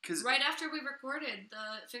 Right after we recorded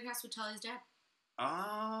the Figcast with Tully's dad.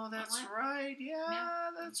 Oh, that's right.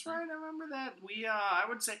 Yeah, that's right. I remember that. We, I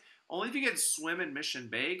would say, only if you get swim in Mission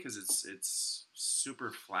Bay, because it's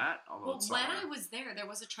super flat. When I was there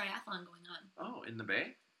was a triathlon going on. Oh, in the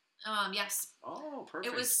bay? Yes. Oh,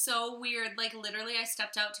 perfect. It was so weird. Like, literally, I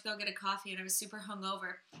stepped out to go get a coffee, and I was super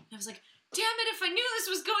hungover. And I was like, damn it, if I knew this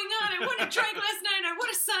was going on, I wouldn't have drank last night. I would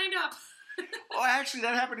have signed up. Oh, actually,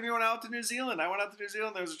 that happened to me when I went to New Zealand. I went out to New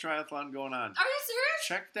Zealand. There was a triathlon going on. Are you serious?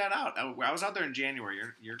 Check that out. I was out there in January.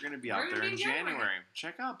 You're going to be out there in January.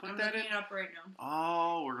 Check out. Put that in. I'm looking it up right now.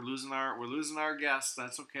 Oh, we're losing our guest.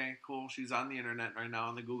 That's okay. Cool. She's on the internet right now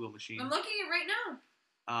on the Google machine. I'm looking at it right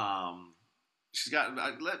now. She's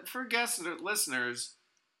got for guest listeners.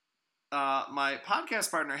 My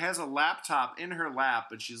podcast partner has a laptop in her lap,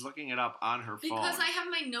 but she's looking it up on her phone. Because I have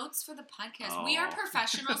my notes for the podcast. Oh. We are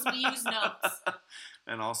professionals. We use notes.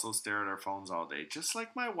 And also stare at our phones all day, just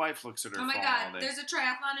like my wife looks at her phone all day. Oh my God, there's a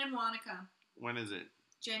triathlon in Wanaka. When is it?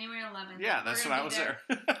 January 11th. Yeah, that's when I was there.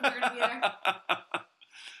 We're going to be there.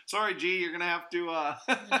 Sorry, G, you're going to have to...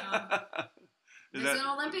 No. There's an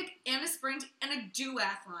Olympic and a sprint and a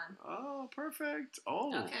duathlon. Oh, perfect.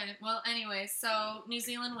 Oh. Okay. Well, anyway, so New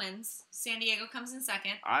Zealand wins. San Diego comes in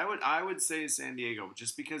second. I would say San Diego,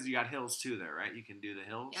 just because you got hills too there, right? You can do the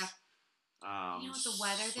hills. Yeah. You know what, the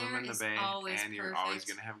weather swim there in the is bay, always and you're perfect. always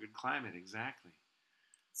going to have good climate. Exactly.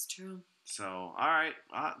 It's true. So, all right,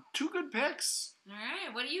 2 good picks. All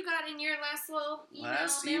right, what do you got in your last little email?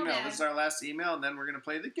 Last email. Mailbag? This is our last email, and then we're going to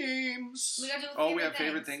play the games. We got to do we have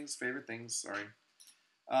favorite things. Favorite things. Sorry.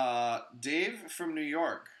 Dave from New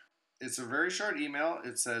York. It's a very short email.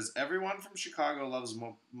 It says, everyone from Chicago loves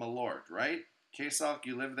Malort, right? K-Sock,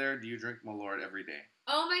 you live there. Do you drink Malort every day?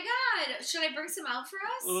 Oh my God! Should I bring some out for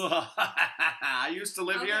us? I used to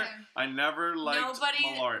live here. I never liked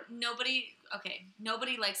Malort. Nobody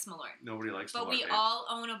likes Malort. Nobody likes Malort. But we all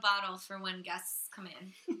own a bottle for when guests come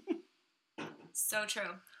in. So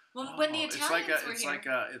true. When the Italians were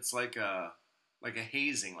here. It's like a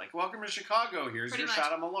hazing. Like, welcome to Chicago. Here's your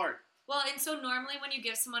shot of Malort. Well, and so normally when you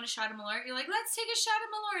give someone a shot of Malort, you're like, let's take a shot of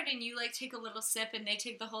Malort. And you, like, take a little sip, and they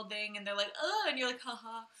take the whole thing, and they're like, oh, and you're like,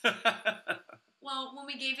 haha. Well, when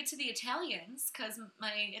we gave it to the Italians, because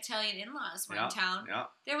my Italian in-laws were in town,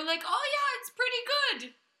 they were like, oh, yeah, it's pretty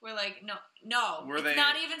good. We're like, no, it's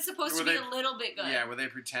not even supposed to be a little bit good. Yeah, were they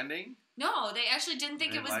pretending? No, they actually didn't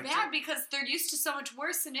think it was bad because they're used to so much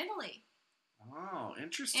worse in Italy. Oh,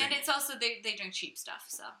 interesting. And it's also, they drink cheap stuff,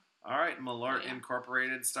 so. All right, Malort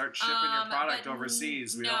Incorporated, start shipping your product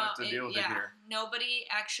overseas. We don't have to deal with it here. Nobody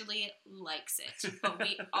actually likes it, but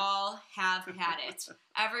we all have had it.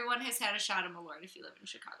 Everyone has had a shot of Malort if you live in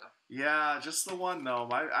Chicago. Yeah, just the one, though.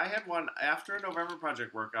 I had one after a November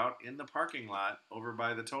Project workout in the parking lot over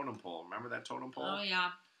by the totem pole. Remember that totem pole? Oh,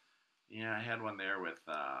 yeah. Yeah, I had one there with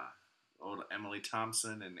old Emily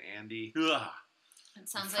Thompson and Andy. Ugh. It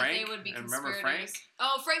sounds like they would be conspirators. Remember Frank?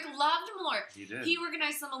 Oh, Frank loved Malort. He did. He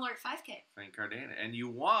organized the Malort 5K. Frank Cardana. And you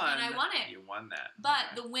won. And I won it. You won that.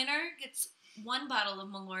 But the winner gets 1 bottle of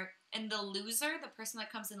Malort, and the loser, the person that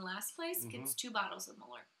comes in last place, gets 2 bottles of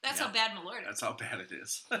Malort. That's how bad Malort is. That's how bad it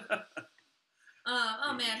is.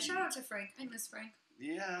 Oh, man. Shout out to Frank. I miss Frank.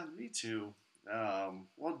 Yeah, me too.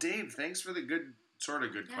 Well, Dave, thanks for the good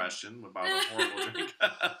question about a horrible drink.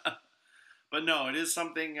 But no, it is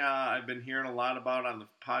something I've been hearing a lot about on the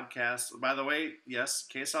podcast. By the way, yes,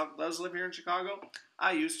 K-Sock does live here in Chicago.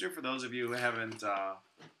 I used to, for those of you who haven't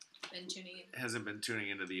been tuning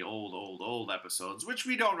into the old episodes, which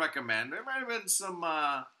we don't recommend. There might have been some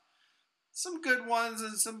good ones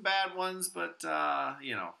and some bad ones, but now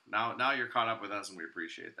you're caught up with us, and we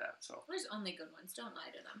appreciate that. So there's only good ones. Don't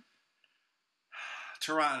lie to them.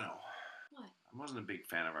 Toronto. What? I wasn't a big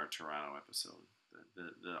fan of our Toronto episode.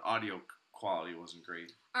 The audio quality wasn't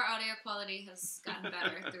great. Our audio quality has gotten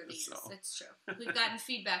better through the years. It's true. We've gotten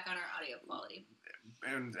feedback on our audio quality.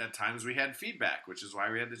 And at times we had feedback, which is why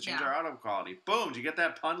we had to change our audio quality. Boom! Did you get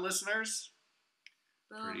that pun, listeners?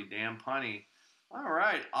 Boom. Pretty damn punny. All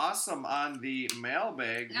right. Awesome on the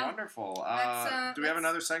mailbag. Yeah. Wonderful. Do we have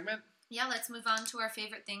another segment? Yeah, let's move on to our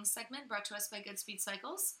favorite things segment, brought to us by Good Speed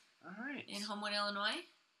Cycles. All right. In Homewood, Illinois.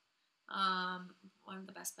 One of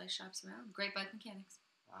the best bike shops around. Great bike mechanics.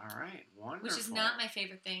 All right, wonderful. Which is not my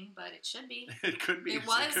favorite thing, but it should be. It could be. It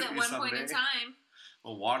was at one point in time.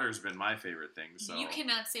 Well, water's been my favorite thing, so... You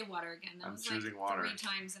cannot say water again. That was choosing water 3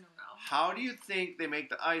 times in a row. How do you think they make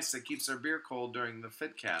the ice that keeps their beer cold during the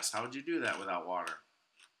FitCast? How would you do that without water?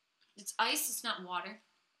 It's ice, it's not water.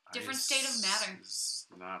 Different state of matter. It's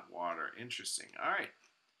not water. Interesting. All right.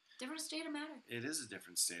 Different state of matter. It is a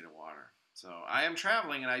different state of water. So I am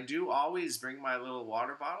traveling, and I do always bring my little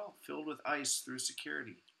water bottle filled with ice through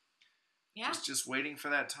security. Yeah. Just waiting for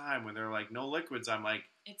that time when they're like, no liquids. I'm like,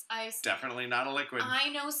 it's ice. Definitely not a liquid. I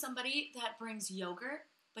know somebody that brings yogurt,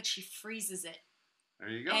 but she freezes it. There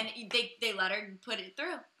you go. And they let her put it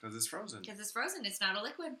through. Because it's frozen. Because it's frozen. It's not a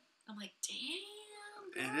liquid. I'm like,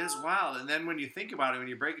 damn, girl. It is wild. And then when you think about it, when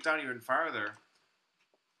you break it down even farther,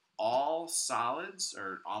 all solids,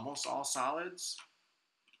 or almost all solids,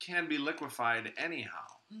 can be liquefied anyhow.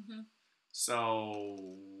 Mm-hmm. So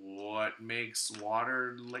what makes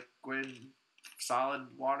water liquid, solid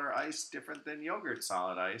water ice different than yogurt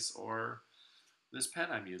solid ice or this pen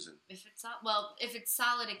I'm using? If it's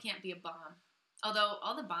solid, it can't be a bomb. Although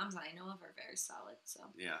all the bombs I know of are very solid. So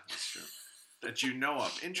yeah, that's true. That you know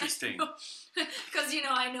of. Interesting. Because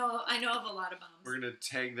I know of a lot of bombs. We're gonna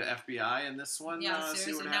tag the FBI in this one. Yeah,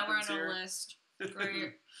 seriously. See what now we're on a list.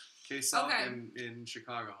 Great. K-Sock in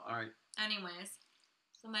Chicago. All right. Anyways,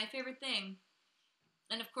 so my favorite thing,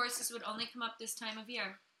 and of course this would only come up this time of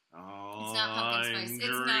year. Oh, it's not pumpkin spice. It's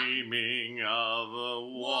dreaming of a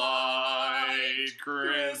white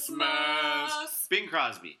Christmas. Bing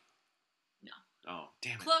Crosby. No. Oh,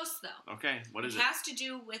 damn it. Close though. Okay, what is it? It has to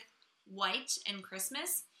do with white and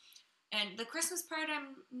Christmas. And the Christmas part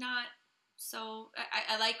I'm not so...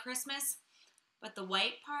 I like Christmas, but the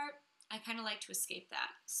white part, I kind of like to escape that.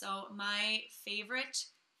 So my favorite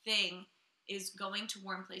thing is going to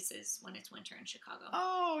warm places when it's winter in Chicago.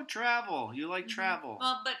 Oh, travel. You like travel.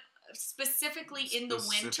 Well, but specifically in the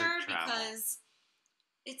winter because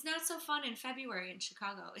it's not so fun in February in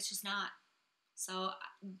Chicago. It's just not. So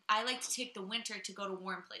I like to take the winter to go to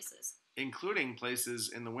warm places. Including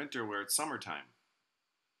places in the winter where it's summertime.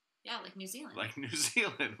 Yeah, like New Zealand. Like New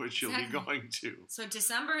Zealand, which you'll be going to. So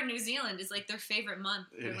December in New Zealand is like their favorite month.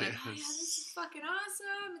 They're like, oh yeah, this is fucking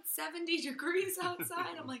awesome. It's 70 degrees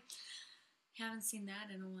outside. I'm like, haven't seen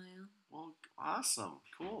that in a while. Well, awesome.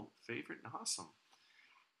 Cool. Favorite and awesome.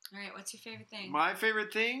 All right, what's your favorite thing? My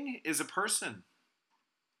favorite thing is a person.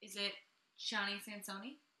 Is it Johnny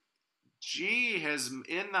Sansoni? G has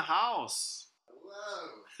in the house.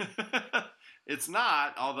 Hello. It's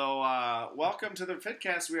not, although welcome to the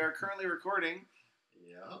Fitcast. We are currently recording.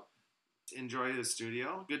 Yep. Enjoy the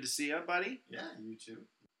studio. Good to see you, buddy. Yeah, you too.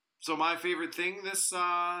 So my favorite thing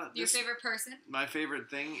Your favorite person? My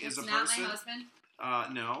favorite thing is a person. It's not my husband?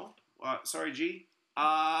 No. Sorry, G.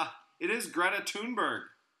 It is Greta Thunberg.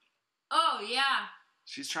 Oh, yeah.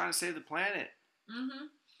 She's trying to save the planet. Mm-hmm.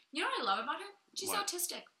 You know what I love about her? She's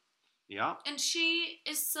autistic. Yeah. And she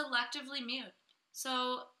is selectively mute.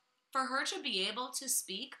 So for her to be able to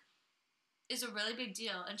speak is a really big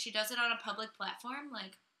deal. And she does it on a public platform.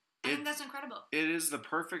 Like, I think that's incredible. It is the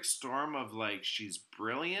perfect storm of, like, she's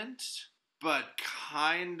brilliant, but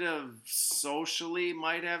kind of socially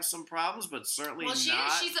might have some problems, but certainly not.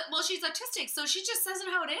 She's autistic, so she just says it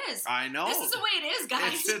how it is. I know. This is the way it is,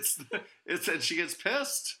 guys. It's that she gets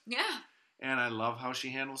pissed. Yeah. And I love how she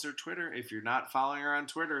handles her Twitter. If you're not following her on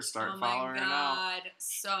Twitter, start following her now. Oh my God,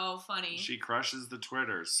 so funny. She crushes the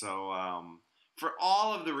Twitter. So for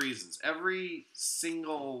all of the reasons, every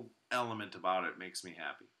single element about it makes me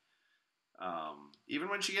happy. Even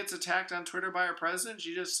when she gets attacked on Twitter by her president,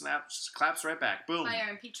 she just claps right back. Boom. By our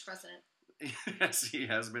impeached president. Yes, he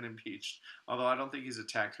has been impeached. Although I don't think he's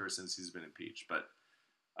attacked her since he's been impeached. But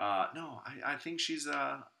no, I think she's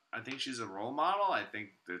a role model. I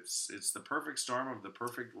think it's the perfect storm of the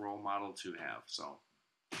perfect role model to have. So,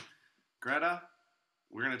 Greta,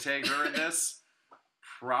 we're gonna tag her in this.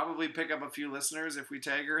 Probably pick up a few listeners if we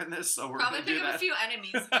tag her in this. So we're probably gonna do pick up that. A few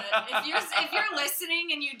enemies. But if you're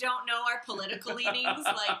listening and you don't know our political leanings,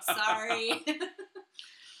 like sorry,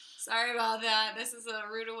 sorry about that. This is a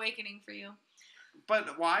rude awakening for you.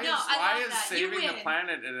 But why is saving the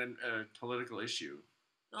planet a political issue?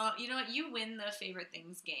 Well, you know what? You win the favorite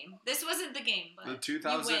things game. This wasn't the game, but the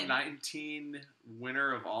 2019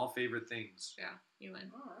 winner of all favorite things. Yeah, you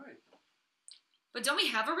win. All right. But don't we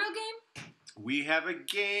have a real game? We have a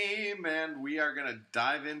game, and we are going to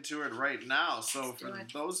dive into it right now. So for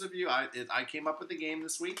those of you, I came up with the game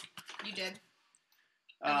this week. You did.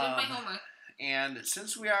 I did my homework. And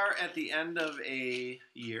since we are at the end of a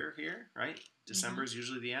year here, right? December is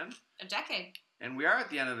usually the end. A decade. And we are at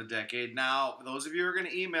the end of the decade. Now, those of you who are going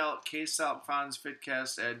to email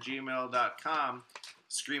ksalpfonsfitcast@gmail.com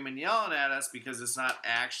screaming, yelling at us because it's not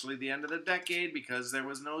actually the end of the decade because there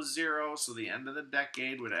was no zero, so the end of the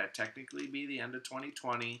decade would technically be the end of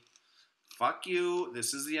 2020. Fuck you.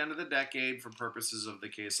 This is the end of the decade for purposes of the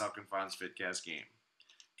KSalpFons Fitcast game.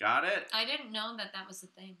 Got it? I didn't know that was the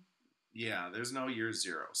thing. Yeah, there's no year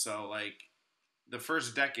zero. So, like, the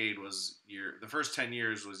first decade was the first 10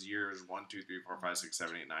 years was years 1, 2, 3, 4, 5, 6,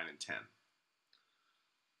 7, 8, 9, and 10.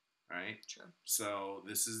 Right? True. So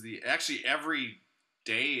this is actually every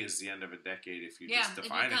day is the end of a decade if you just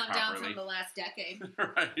define it properly. Down from the last decade.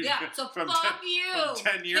 Right. Yeah, so fuck you, from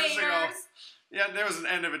 10 years haters. ago. Yeah, there was an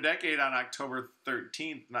end of a decade on October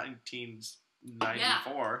 13th,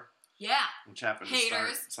 1994. Yeah. Which happened to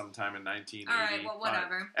start sometime in 1985. All right, well,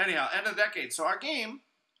 whatever. Anyhow, end of the decade. So our game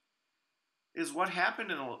is what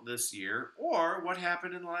happened in this year or what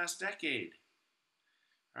happened in the last decade.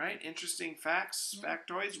 All right, interesting facts,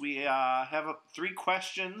 factoids. We have 3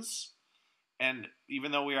 questions, and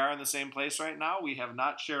even though we are in the same place right now, we have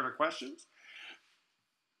not shared our questions.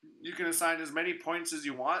 You can assign as many points as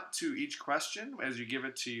you want to each question as you give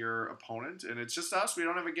it to your opponent, and it's just us. We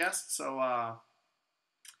don't have a guest, so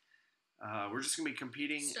we're just going to be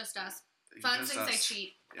competing. It's just us. Fun thinks I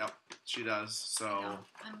cheat. Yep, she does. So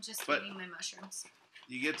I'm just eating my mushrooms.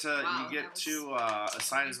 You get to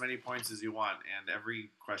assign as many points as you want, and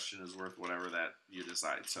every question is worth whatever that you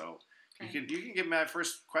decide. So you can give me my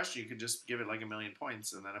first question. You can just give it like 1,000,000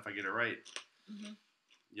 points, and then if I get it right,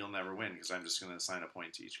 you'll never win because I'm just going to assign a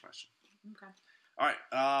point to each question. Okay. All right.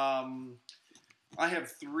 I have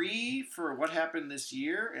 3 for what happened this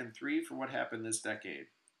year and 3 for what happened this decade.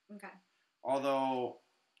 Okay. Although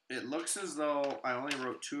it looks as though I only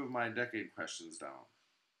wrote 2 of my decade questions down.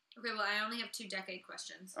 Okay, well, I only have 2 decade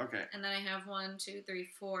questions. Okay. And then I have 1, 2, 3,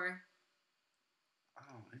 4.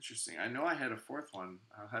 Oh, interesting. I know I had a 4th one.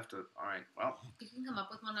 I'll have to. All right. Well. You can come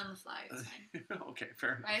up with one on the fly. It's fine. Okay,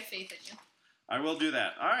 fair enough. I have faith in you. I will do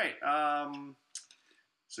that. All right.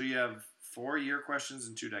 So you have 4 year questions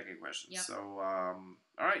and 2 decade questions. Yep. So, all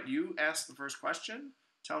right. You ask the first question.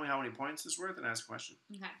 Tell me how many points it's worth and ask a question.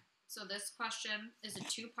 Okay. So this question is a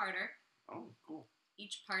 2-parter. Oh, cool.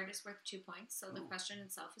 Each part is worth 2 points. So the Oh. question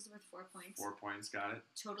itself is worth 4 points. 4 points. Got it.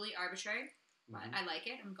 Totally arbitrary, but I like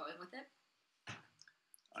it. I'm going with it.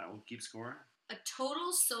 I will keep score. A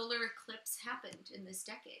total solar eclipse happened in this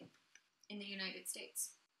decade in the United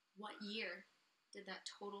States. What year did that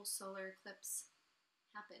total solar eclipse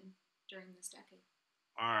happen during this decade?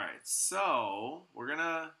 All right. So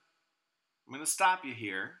I'm gonna stop you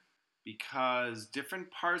here because different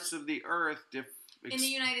parts of the Earth In the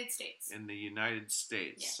United States. In the United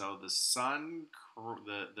States. Yeah. So the sun,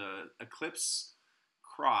 the eclipse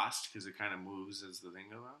crossed because it kind of moves as the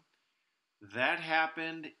thing goes on. That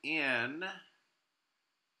happened in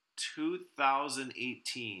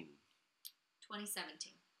 2018.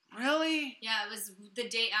 2017. Really? Yeah, it was the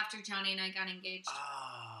day after Johnny and I got engaged.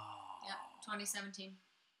 Oh. Yeah, 2017.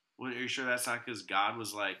 Well, are you sure that's not because God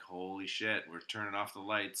was like, holy shit, we're turning off the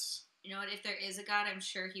lights? You know what? If there is a God, I'm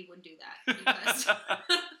sure He would do that because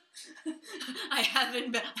I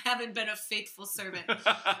haven't been a faithful servant.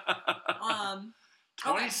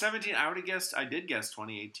 2017. Okay. I did guess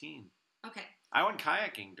 2018. Okay. I went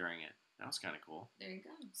kayaking during it. That was kind of cool. There you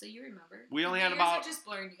go. So you remember. We only The had years about are just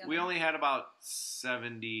blurring together. We only had about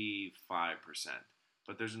 75%,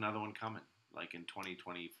 but there's another one coming, like in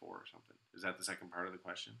 2024 or something. Is that the second part of the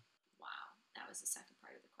question? Wow, that was the second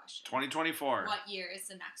part of the question. 2024. What year is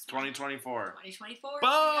the next one? 2024. 2024.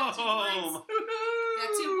 Boom!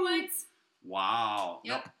 Got 2 points. Wow.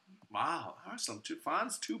 Yep. Nope. Wow. Awesome. 2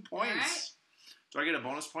 points. All right. Do I get a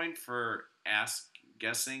bonus point for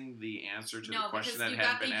guessing the answer to the question that hadn't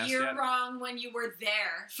hadn't been been asked yet? No, because you got the year yet? wrong when you were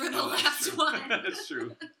there for the Oh, that's last true. one. That's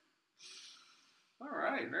true. All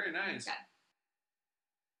right. Very nice. Okay.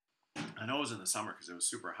 I know it was in the summer because it was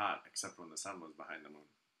super hot, except when the sun was behind the moon.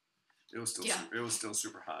 It was still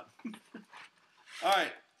super hot. All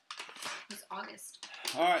right. It was August.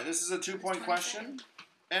 All right. This is a 2-point question,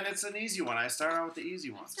 and it's an easy one. I started out with the easy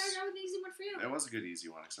ones. Started out with the easy one for you. It was a good easy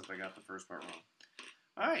one, except I got the first part wrong.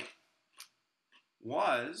 All right.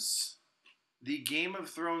 Was the Game of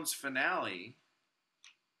Thrones finale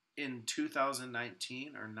in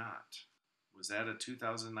 2019 or not? Was that a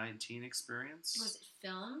 2019 experience? Was it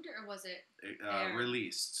filmed or was it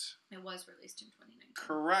released? It was released in 2019.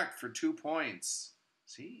 Correct, for 2 points.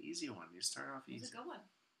 See, easy one. You start off easy. It was a good one.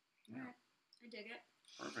 Yeah. All right. I dig it.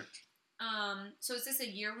 Perfect. So is this a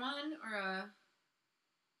year one or a?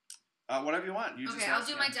 Whatever you want. I'll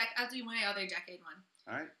do my other decade one.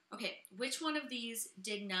 All right. Okay, which one of these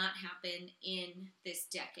did not happen in this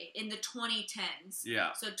decade? In the 2010s.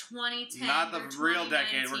 Yeah. So 2010. Not the real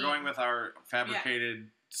decade. We're going with our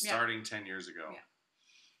fabricated starting 10 years ago. Yeah.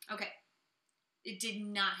 Okay. It did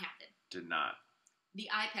not happen. Did not. The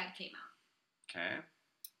iPad came out. Okay.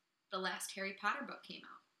 The last Harry Potter book came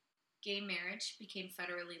out. Gay marriage became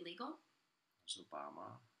federally legal. It was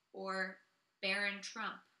Obama. Or Barron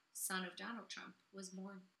Trump, son of Donald Trump, was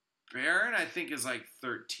born. Barron, I think, is like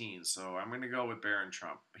 13, so I'm going to go with Barron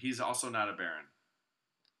Trump. He's also not a Baron.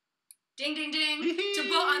 Ding, ding, ding.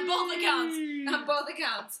 On both accounts. On both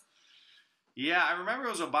accounts. Yeah, I remember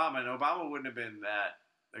it was Obama, and Obama wouldn't have been that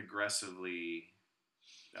aggressively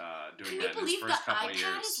doing that in his first couple of years.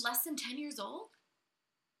 Can you believe the iPad is less than 10 years old?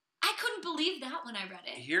 I couldn't believe that when I read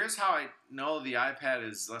it. Here's how I know the iPad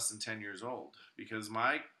is less than 10 years old. Because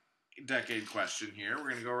my decade question here,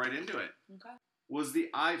 we're going to go right into it. Okay. Was the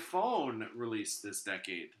iPhone released this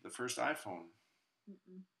decade? The first iPhone?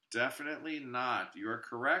 Mm-mm. Definitely not. You are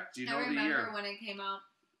correct. You know the year. I remember when it came out.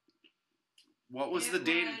 What was the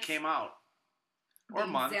date it came out? Or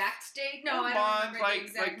month? Exact date? No, or I month, don't remember the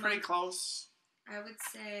exact like pretty month. close. I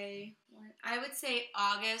would say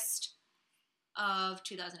August of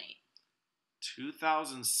 2008.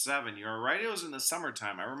 2007. You're right. It was in the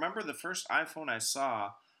summertime. I remember the first iPhone I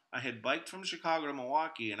saw. I had biked from Chicago to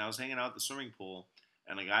Milwaukee, and I was hanging out at the swimming pool,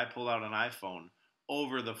 and a guy pulled out an iPhone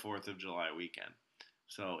over the 4th of July weekend.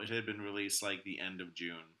 So it had been released like the end of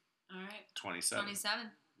June. All right. 27.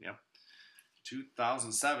 Yep.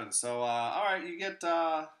 2007. So, all right, you get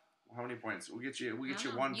how many points? We'll get you 1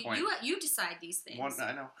 point. You decide these things.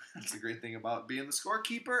 I know. That's the great thing about being the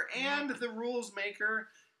scorekeeper and the rules maker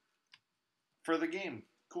for the game.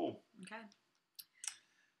 Cool. Okay.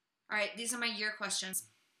 All right, these are my year questions.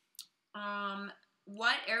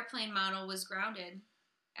 What airplane model was grounded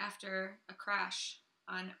after a crash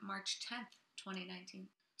on March 10th, 2019.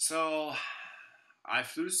 So I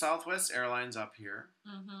flew Southwest Airlines up here,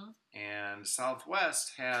 and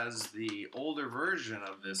Southwest has the older version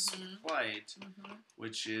of this flight,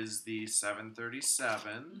 which is the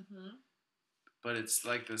 737, but it's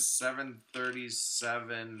like the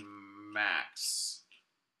 737 MAX.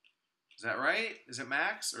 Is that right? Is it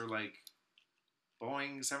MAX or like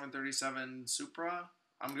Boeing 737 Supra?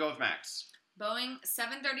 I'm going to go with MAX. Boeing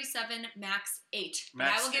 737 MAX 8.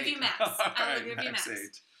 Max I will give 8. you MAX. I will give you MAX. 8.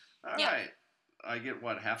 All right. I get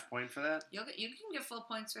what, half point for that? You can get full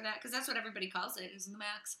points for that because that's what everybody calls it, is the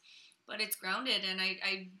MAX. But it's grounded, and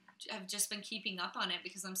I have just been keeping up on it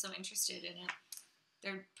because I'm so interested in it.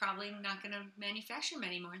 They're probably not going to manufacture them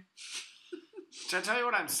anymore. Should I tell you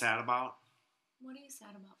what I'm sad about? What are you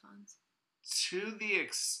sad about, Fonz? To the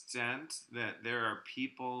extent that there are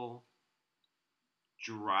people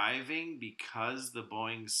driving because the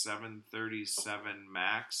Boeing 737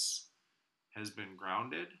 MAX has been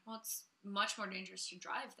grounded. Well, it's much more dangerous to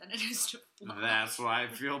drive than it is to fly. That's what I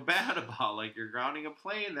feel bad about. Like, you're grounding a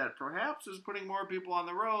plane that perhaps is putting more people on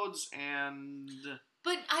the roads, and...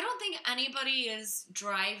 But I don't think anybody is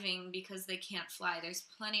driving because they can't fly. There's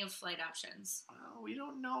plenty of flight options. Well, we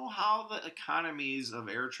don't know how the economies of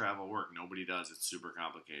air travel work. Nobody does. It's super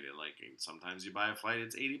complicated. Like, sometimes you buy a flight,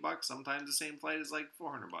 it's $80. Sometimes the same flight is like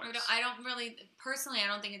 $400. I don't really, personally, I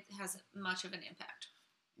don't think it has much of an impact.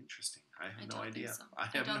 Interesting. I have no idea. So. I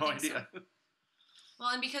have no idea. So. Well,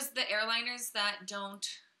 and because the airliners that don't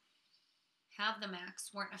have the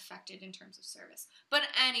MAX weren't affected in terms of service. But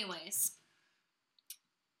anyways...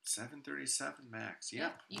 737 MAX.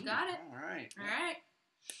 Yep. You got it. All right.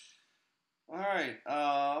 All right.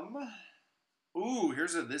 Ooh,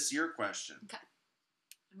 here's a this year question. Okay.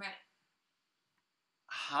 I'm ready.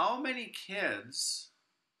 How many kids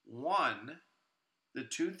won the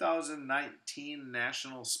 2019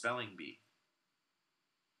 National Spelling Bee?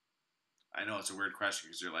 I know it's a weird question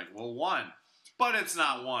because you're like, well, one. But it's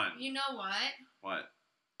not one. You know what? What?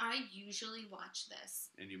 I usually watch this.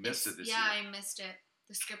 And you missed it this year. Yeah, I missed it.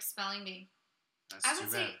 The Scripps Spelling Bee. That's I too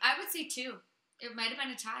would bad. I would say 2. It might have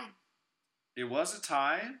been a tie. It was a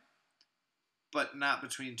tie, but not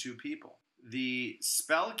between two people. The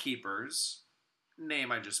Spell Keepers,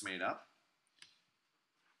 name I just made up,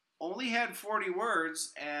 only had 40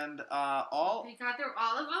 words, and They got through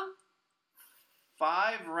all of them?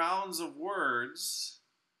 5 rounds of words,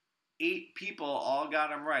 8 people all got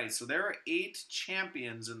them right. So there are 8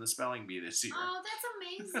 champions in the Spelling Bee this year. Oh, that's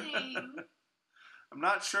amazing. I'm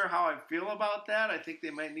not sure how I feel about that. I think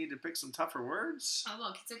they might need to pick some tougher words. Oh,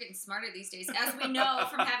 well, kids are getting smarter these days, as we know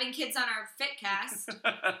from having kids on our FitCast.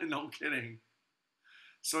 No kidding.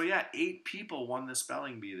 So, yeah, 8 people won the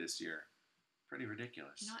Spelling Bee this year. Pretty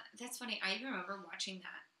ridiculous. You know what? That's funny. I remember watching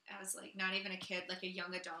that as, like, not even a kid, like a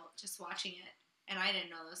young adult, just watching it. And I didn't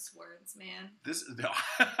know those words, man. No.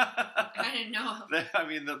 I didn't know. I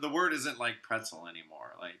mean, the word isn't like pretzel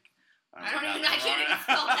anymore. Like, I can't even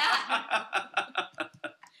spell that.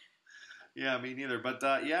 Yeah, me neither. But,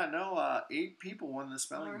 8 people won the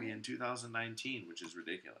Spelling Bee in 2019, which is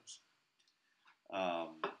ridiculous.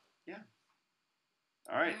 Yeah.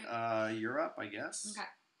 All right, you're up, I guess. Okay.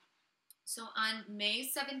 So on May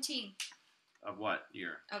 17th. Of what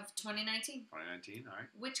year? Of 2019. 2019, all right.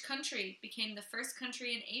 Which country became the first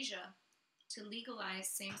country in Asia to legalize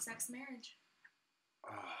same-sex marriage?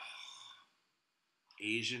 Oh,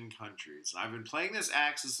 Asian countries. I've been playing this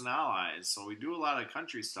Axis and Allies, so we do a lot of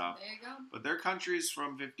country stuff. There you go. But there are countries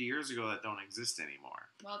from 50 years ago that don't exist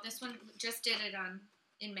anymore. Well, this one just did it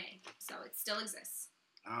in May, so it still exists.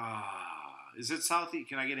 Is it Southeast?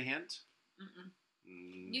 Can I get a hint?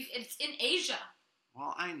 It's in Asia.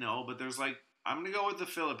 Well, I know, but there's like, I'm going to go with the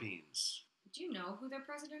Philippines. Do you know who their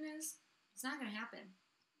president is? It's not going to happen.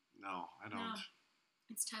 No, I don't. No,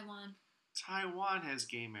 it's Taiwan. Taiwan has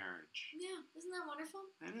gay marriage. Yeah, isn't that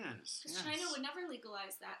wonderful? It is. Because China would never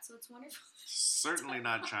legalize that, so it's wonderful. Certainly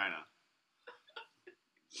not China.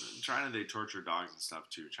 In China, they torture dogs and stuff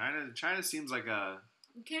too. China seems like a...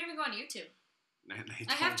 You can't even go on YouTube. They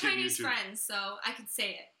I have Chinese friends, so I can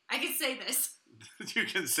say it. I can say this. You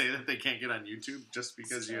can say that they can't get on YouTube just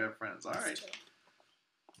because you have friends. All right.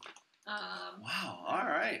 Wow. All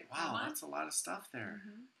right. Wow. That's a lot of stuff there.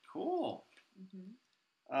 Mm-hmm. Cool. Mm-hmm.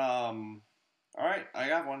 All right. I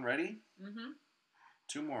got one ready. Mm-hmm.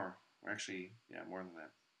 2 more. Actually, yeah, more than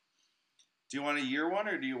that. Do you want a year one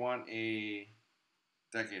or do you want a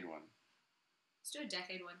decade one? Let's do a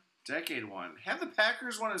decade one. Decade one. Have the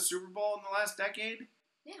Packers won a Super Bowl in the last decade?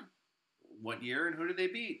 Yeah. What year and who did they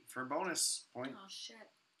beat for a bonus point? Oh, shit.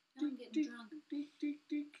 Now I'm getting drunk.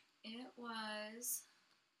 It was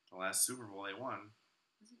The last Super Bowl they won.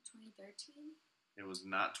 Was it 2013? It was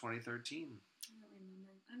not 2013. I don't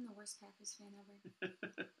remember. I'm the worst Packers fan ever.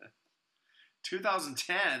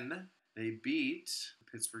 2010, they beat the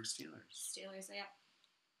Pittsburgh Steelers. Steelers, yeah.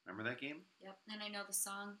 Remember that game? Yep. And I know the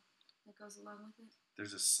song that goes along with it.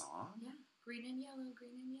 There's a song? Yeah. Green and yellow,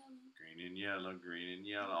 green and yellow. Green and yellow, green and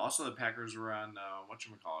yellow. Also, the Packers were on,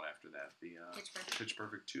 whatchamacallit after that? The Pitch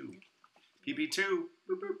Perfect 2. Yep. PP2.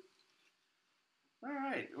 Boop, boop. All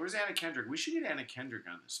right. Where's Anna Kendrick? We should get Anna Kendrick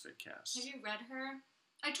on this Fitcast. Have you read her?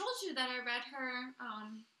 I told you that I read her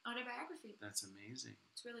autobiography. That's amazing.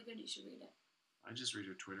 It's really good. You should read it. I just read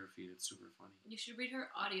her Twitter feed. It's super funny. You should read her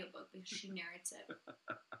audiobook because she narrates it.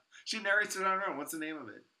 She narrates it on her own. What's the name of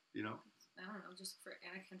it? You know? I don't know, just for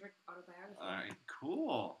Anna Kendrick autobiography. All right,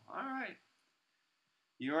 cool. All right.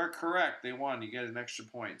 You are correct. They won. You get an extra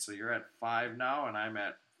point. So you're at 5 now, and I'm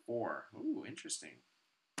at 4. Ooh, interesting.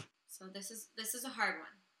 So this is a hard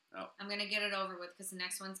one. Oh. I'm going to get it over with because the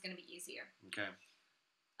next one's going to be easier. Okay.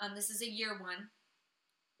 This is a year one.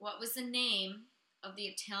 What was the name of the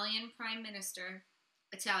Italian prime minister?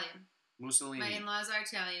 Italian. Mussolini. My in-laws are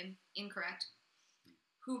Italian. Incorrect.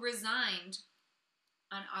 Who resigned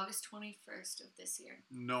on August 21st of this year?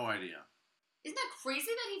 No idea. Isn't that crazy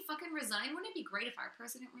that he fucking resigned? Wouldn't it be great if our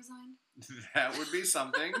president resigned? That would be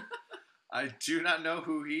something. I do not know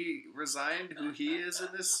who he resigned, who he is in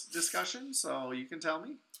this discussion, so you can tell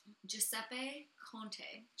me. Giuseppe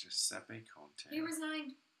Conte. Giuseppe Conte. He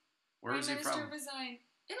resigned. Where was he from? Prime Minister resigned.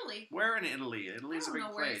 Italy. Where in Italy? Italy's a big I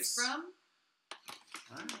don't know place. where he's from.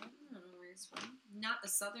 Right. I don't know where he's from. Not the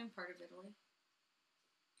southern part of Italy.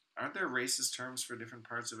 Aren't there racist terms for different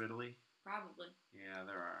parts of Italy? Probably. Yeah,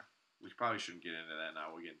 there are. We probably shouldn't get into that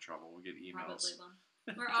now. We'll get in trouble. We'll get emails. Probably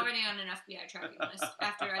will. We're already on an FBI tracking list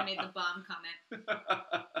after I made the bomb comment.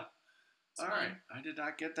 All right. I did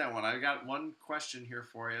not get that one. I got one question here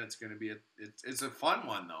for you. It's going to be it's a fun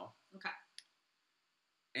one, though. Okay.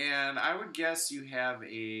 And I would guess you have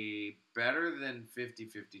a better than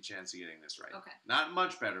 50-50 chance of getting this right. Okay. Not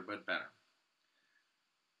much better, but better.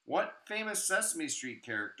 What famous Sesame Street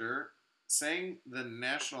character sang the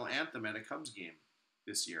national anthem at a Cubs game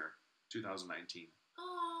this year, 2019?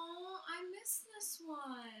 Oh, I missed this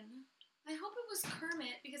one. I hope it was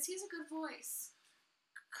Kermit because he has a good voice.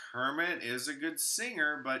 Kermit is a good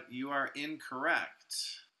singer, but you are incorrect.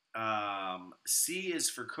 C is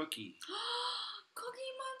for Cookie.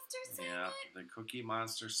 Cookie Monster sang it? The Cookie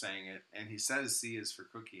Monster sang it, and he says C is for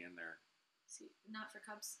Cookie in there. See, not for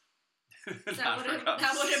Cubs. That would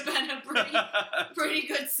have been a pretty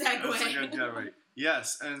good segue. That's a good segue.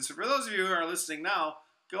 Yes, and so for those of you who are listening now,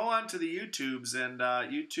 go on to the YouTubes and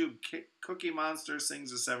YouTube Cookie Monster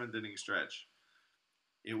sings a 7th inning stretch.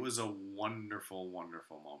 It was a wonderful,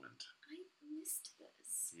 wonderful moment. I missed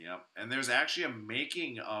this. Yep, and there's actually a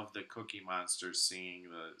making of the Cookie Monster singing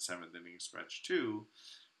the 7th inning stretch too,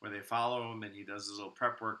 where they follow him and he does his little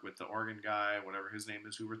prep work with the organ guy, whatever his name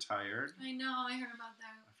is, who retired. I know, I heard about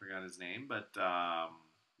that. I forgot his name, but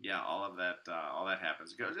yeah, all that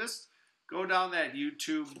happens. Just go down that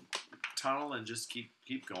YouTube tunnel and just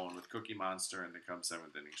keep going with Cookie Monster and the Cubs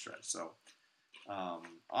 7th inning stretch. So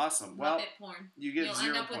awesome. Well, Muppet porn. You get You'll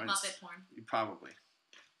 0 end up points. with Muppet porn. You probably.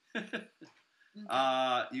 Okay.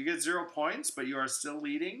 You get 0 points, but you are still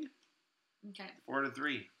leading. Okay.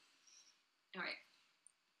 4-3. All right.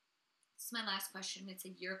 This is my last question. It's a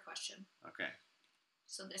year question. Okay.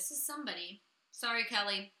 So this is somebody. Sorry,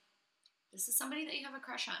 Kelly. This is somebody that you have a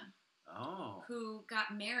crush on. Oh. Who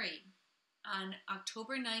got married on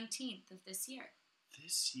October 19th of this year.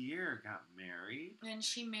 This year got married? And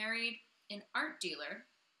she married an art dealer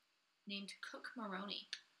named Cook Maroney.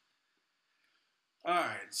 All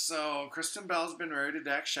right, so Kristen Bell's been married to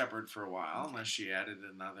Dak Shepard for a while, unless she added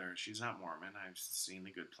another. She's not Mormon. I've seen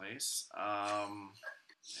The Good Place.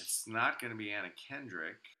 It's not going to be Anna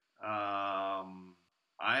Kendrick. I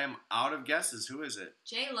am out of guesses. Who is it?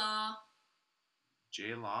 J-Law.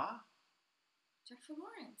 J-Law? Jennifer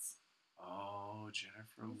Lawrence. Oh,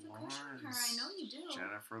 Jennifer You have a Lawrence. crush on her. I know you do.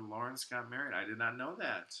 Jennifer Lawrence got married. I did not know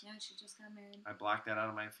that. Yeah, she just got married. I blocked that out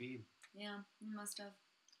of my feed. Yeah, you must have.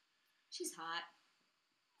 She's hot.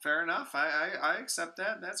 Fair enough. I accept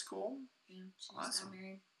that. That's cool. Yeah, she just Awesome. got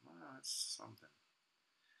married. Wow, that's something.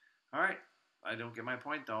 All right. I don't get my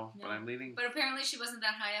point, though, No. but I'm leading. But apparently she wasn't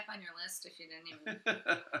that high up on your list if you didn't even... I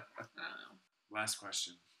don't know. Last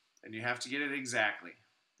question. And you have to get it exactly.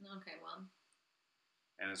 Okay, well.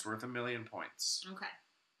 And it's worth 1,000,000 points. Okay.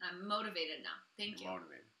 I'm motivated now. Thank you.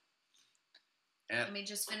 Motivated. Let me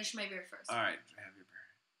just finish my beer first. All right. Have your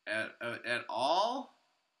beer. At all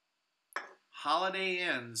Holiday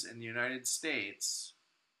Inns in the United States,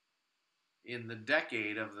 in the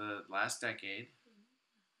decade of the last decade.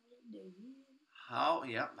 The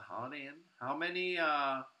Holiday Inn. How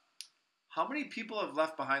many people have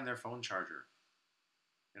left behind their phone charger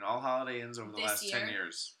in all Holiday Inns over the last 10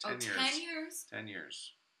 years? 10 years. 10 years? 10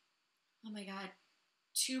 years. Oh my God.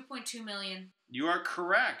 2.2 million. You are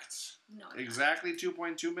correct. No. Exactly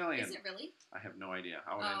 2.2 million. Is it really? I have no idea.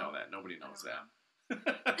 How would I know that? Nobody knows that.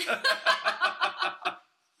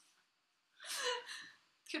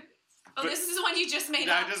 This is one you just made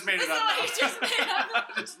up. I just made it up. This is one you just made up. I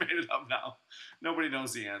just made it up now. Nobody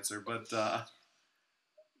knows the answer, but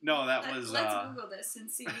no, that was. Let's Google this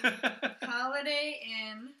and see. Holiday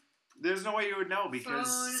Inn. There's no way you would know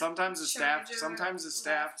because sometimes the staff is going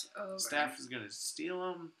to steal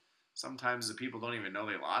them. Sometimes the people don't even know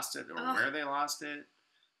they lost it or where they lost it.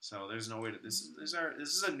 So there's no way to. This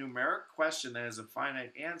is a numeric question that has a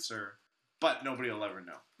finite answer, but nobody will ever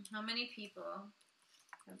know. How many people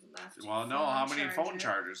have left? Well, no, how many phone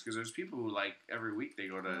chargers? Because there's people who every week they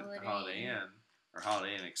go to Holiday Inn or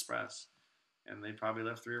Holiday Inn Express, and they probably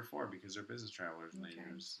left 3 or 4 because they're business travelers and they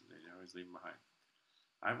always leave them behind.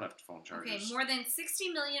 I've left phone chargers. Okay, more than 60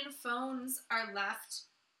 million phones are left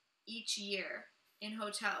each year in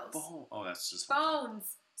hotels. Oh, that's just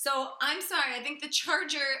phones. So I'm sorry, I think the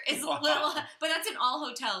charger is a little, but that's in all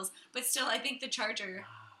hotels. But still, I think the charger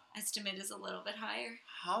estimate is a little bit higher.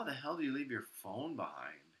 How the hell do you leave your phone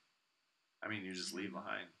behind? I mean, you just leave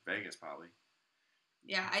behind Vegas, probably.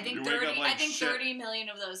 Yeah, I think 30 million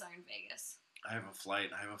of those are in Vegas. I have a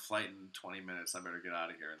flight in 20 minutes. I better get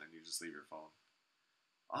out of here, and then you just leave your phone.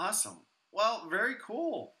 Awesome. Well, very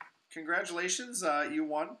cool. Congratulations, you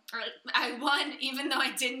won. I won, even though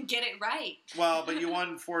I didn't get it right. Well, but you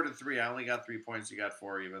won 4-3. I only got 3 points. You got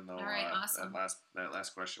 4, even though awesome. that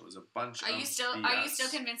last question was a bunch. Are you still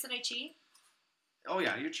convinced that I cheat? Oh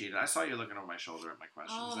yeah, you cheated. I saw you looking over my shoulder at my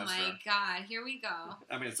questions. Oh That's my fair. God! Here we go.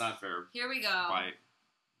 I mean, it's not fair. Here we go. By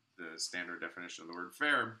the standard definition of the word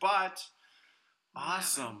fair, but.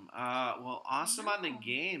 Awesome. Awesome on the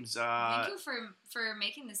games. Thank you for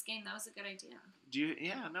making this game. That was a good idea.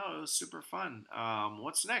 It was super fun.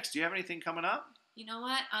 What's next? Do you have anything coming up? You know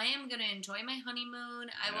what? I am going to enjoy my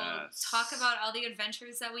honeymoon. I will talk about all the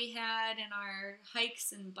adventures that we had and our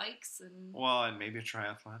hikes and bikes and maybe a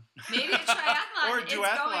triathlon. Maybe a triathlon. Or a duathlon.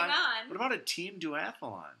 It's going on. What about a team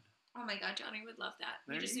duathlon? Oh my God, Johnny would love that.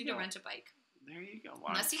 We just need to rent a bike. There you go.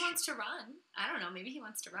 Unless he wants to run. I don't know. Maybe he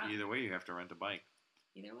wants to run. Either way, you have to rent a bike.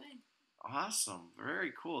 Either way. Awesome.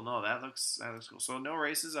 Very cool. No, that looks cool. So no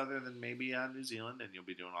races other than maybe New Zealand, and you'll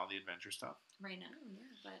be doing all the adventure stuff. Right now, yeah.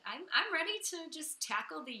 But I'm ready to just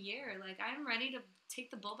tackle the year. Like, I'm ready to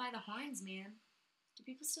take the bull by the horns, man. Do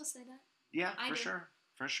people still say that? Yeah, sure.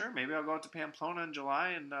 For sure. Maybe I'll go out to Pamplona in July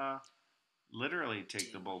and literally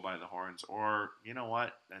take the bull by the horns. Or, you know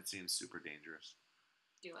what? That seems super dangerous.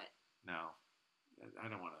 Do it. No. I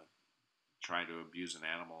don't want to try to abuse an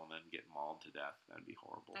animal and then get mauled to death. That'd be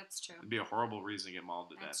horrible. That's true. It'd be a horrible reason to get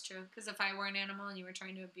mauled to death. That's true. Because if I were an animal and you were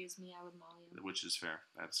trying to abuse me, I would maul you. Which is fair.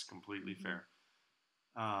 That's completely fair.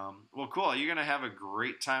 Well, cool. Are you going to have a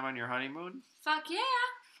great time on your honeymoon? Fuck yeah.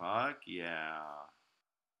 Fuck yeah.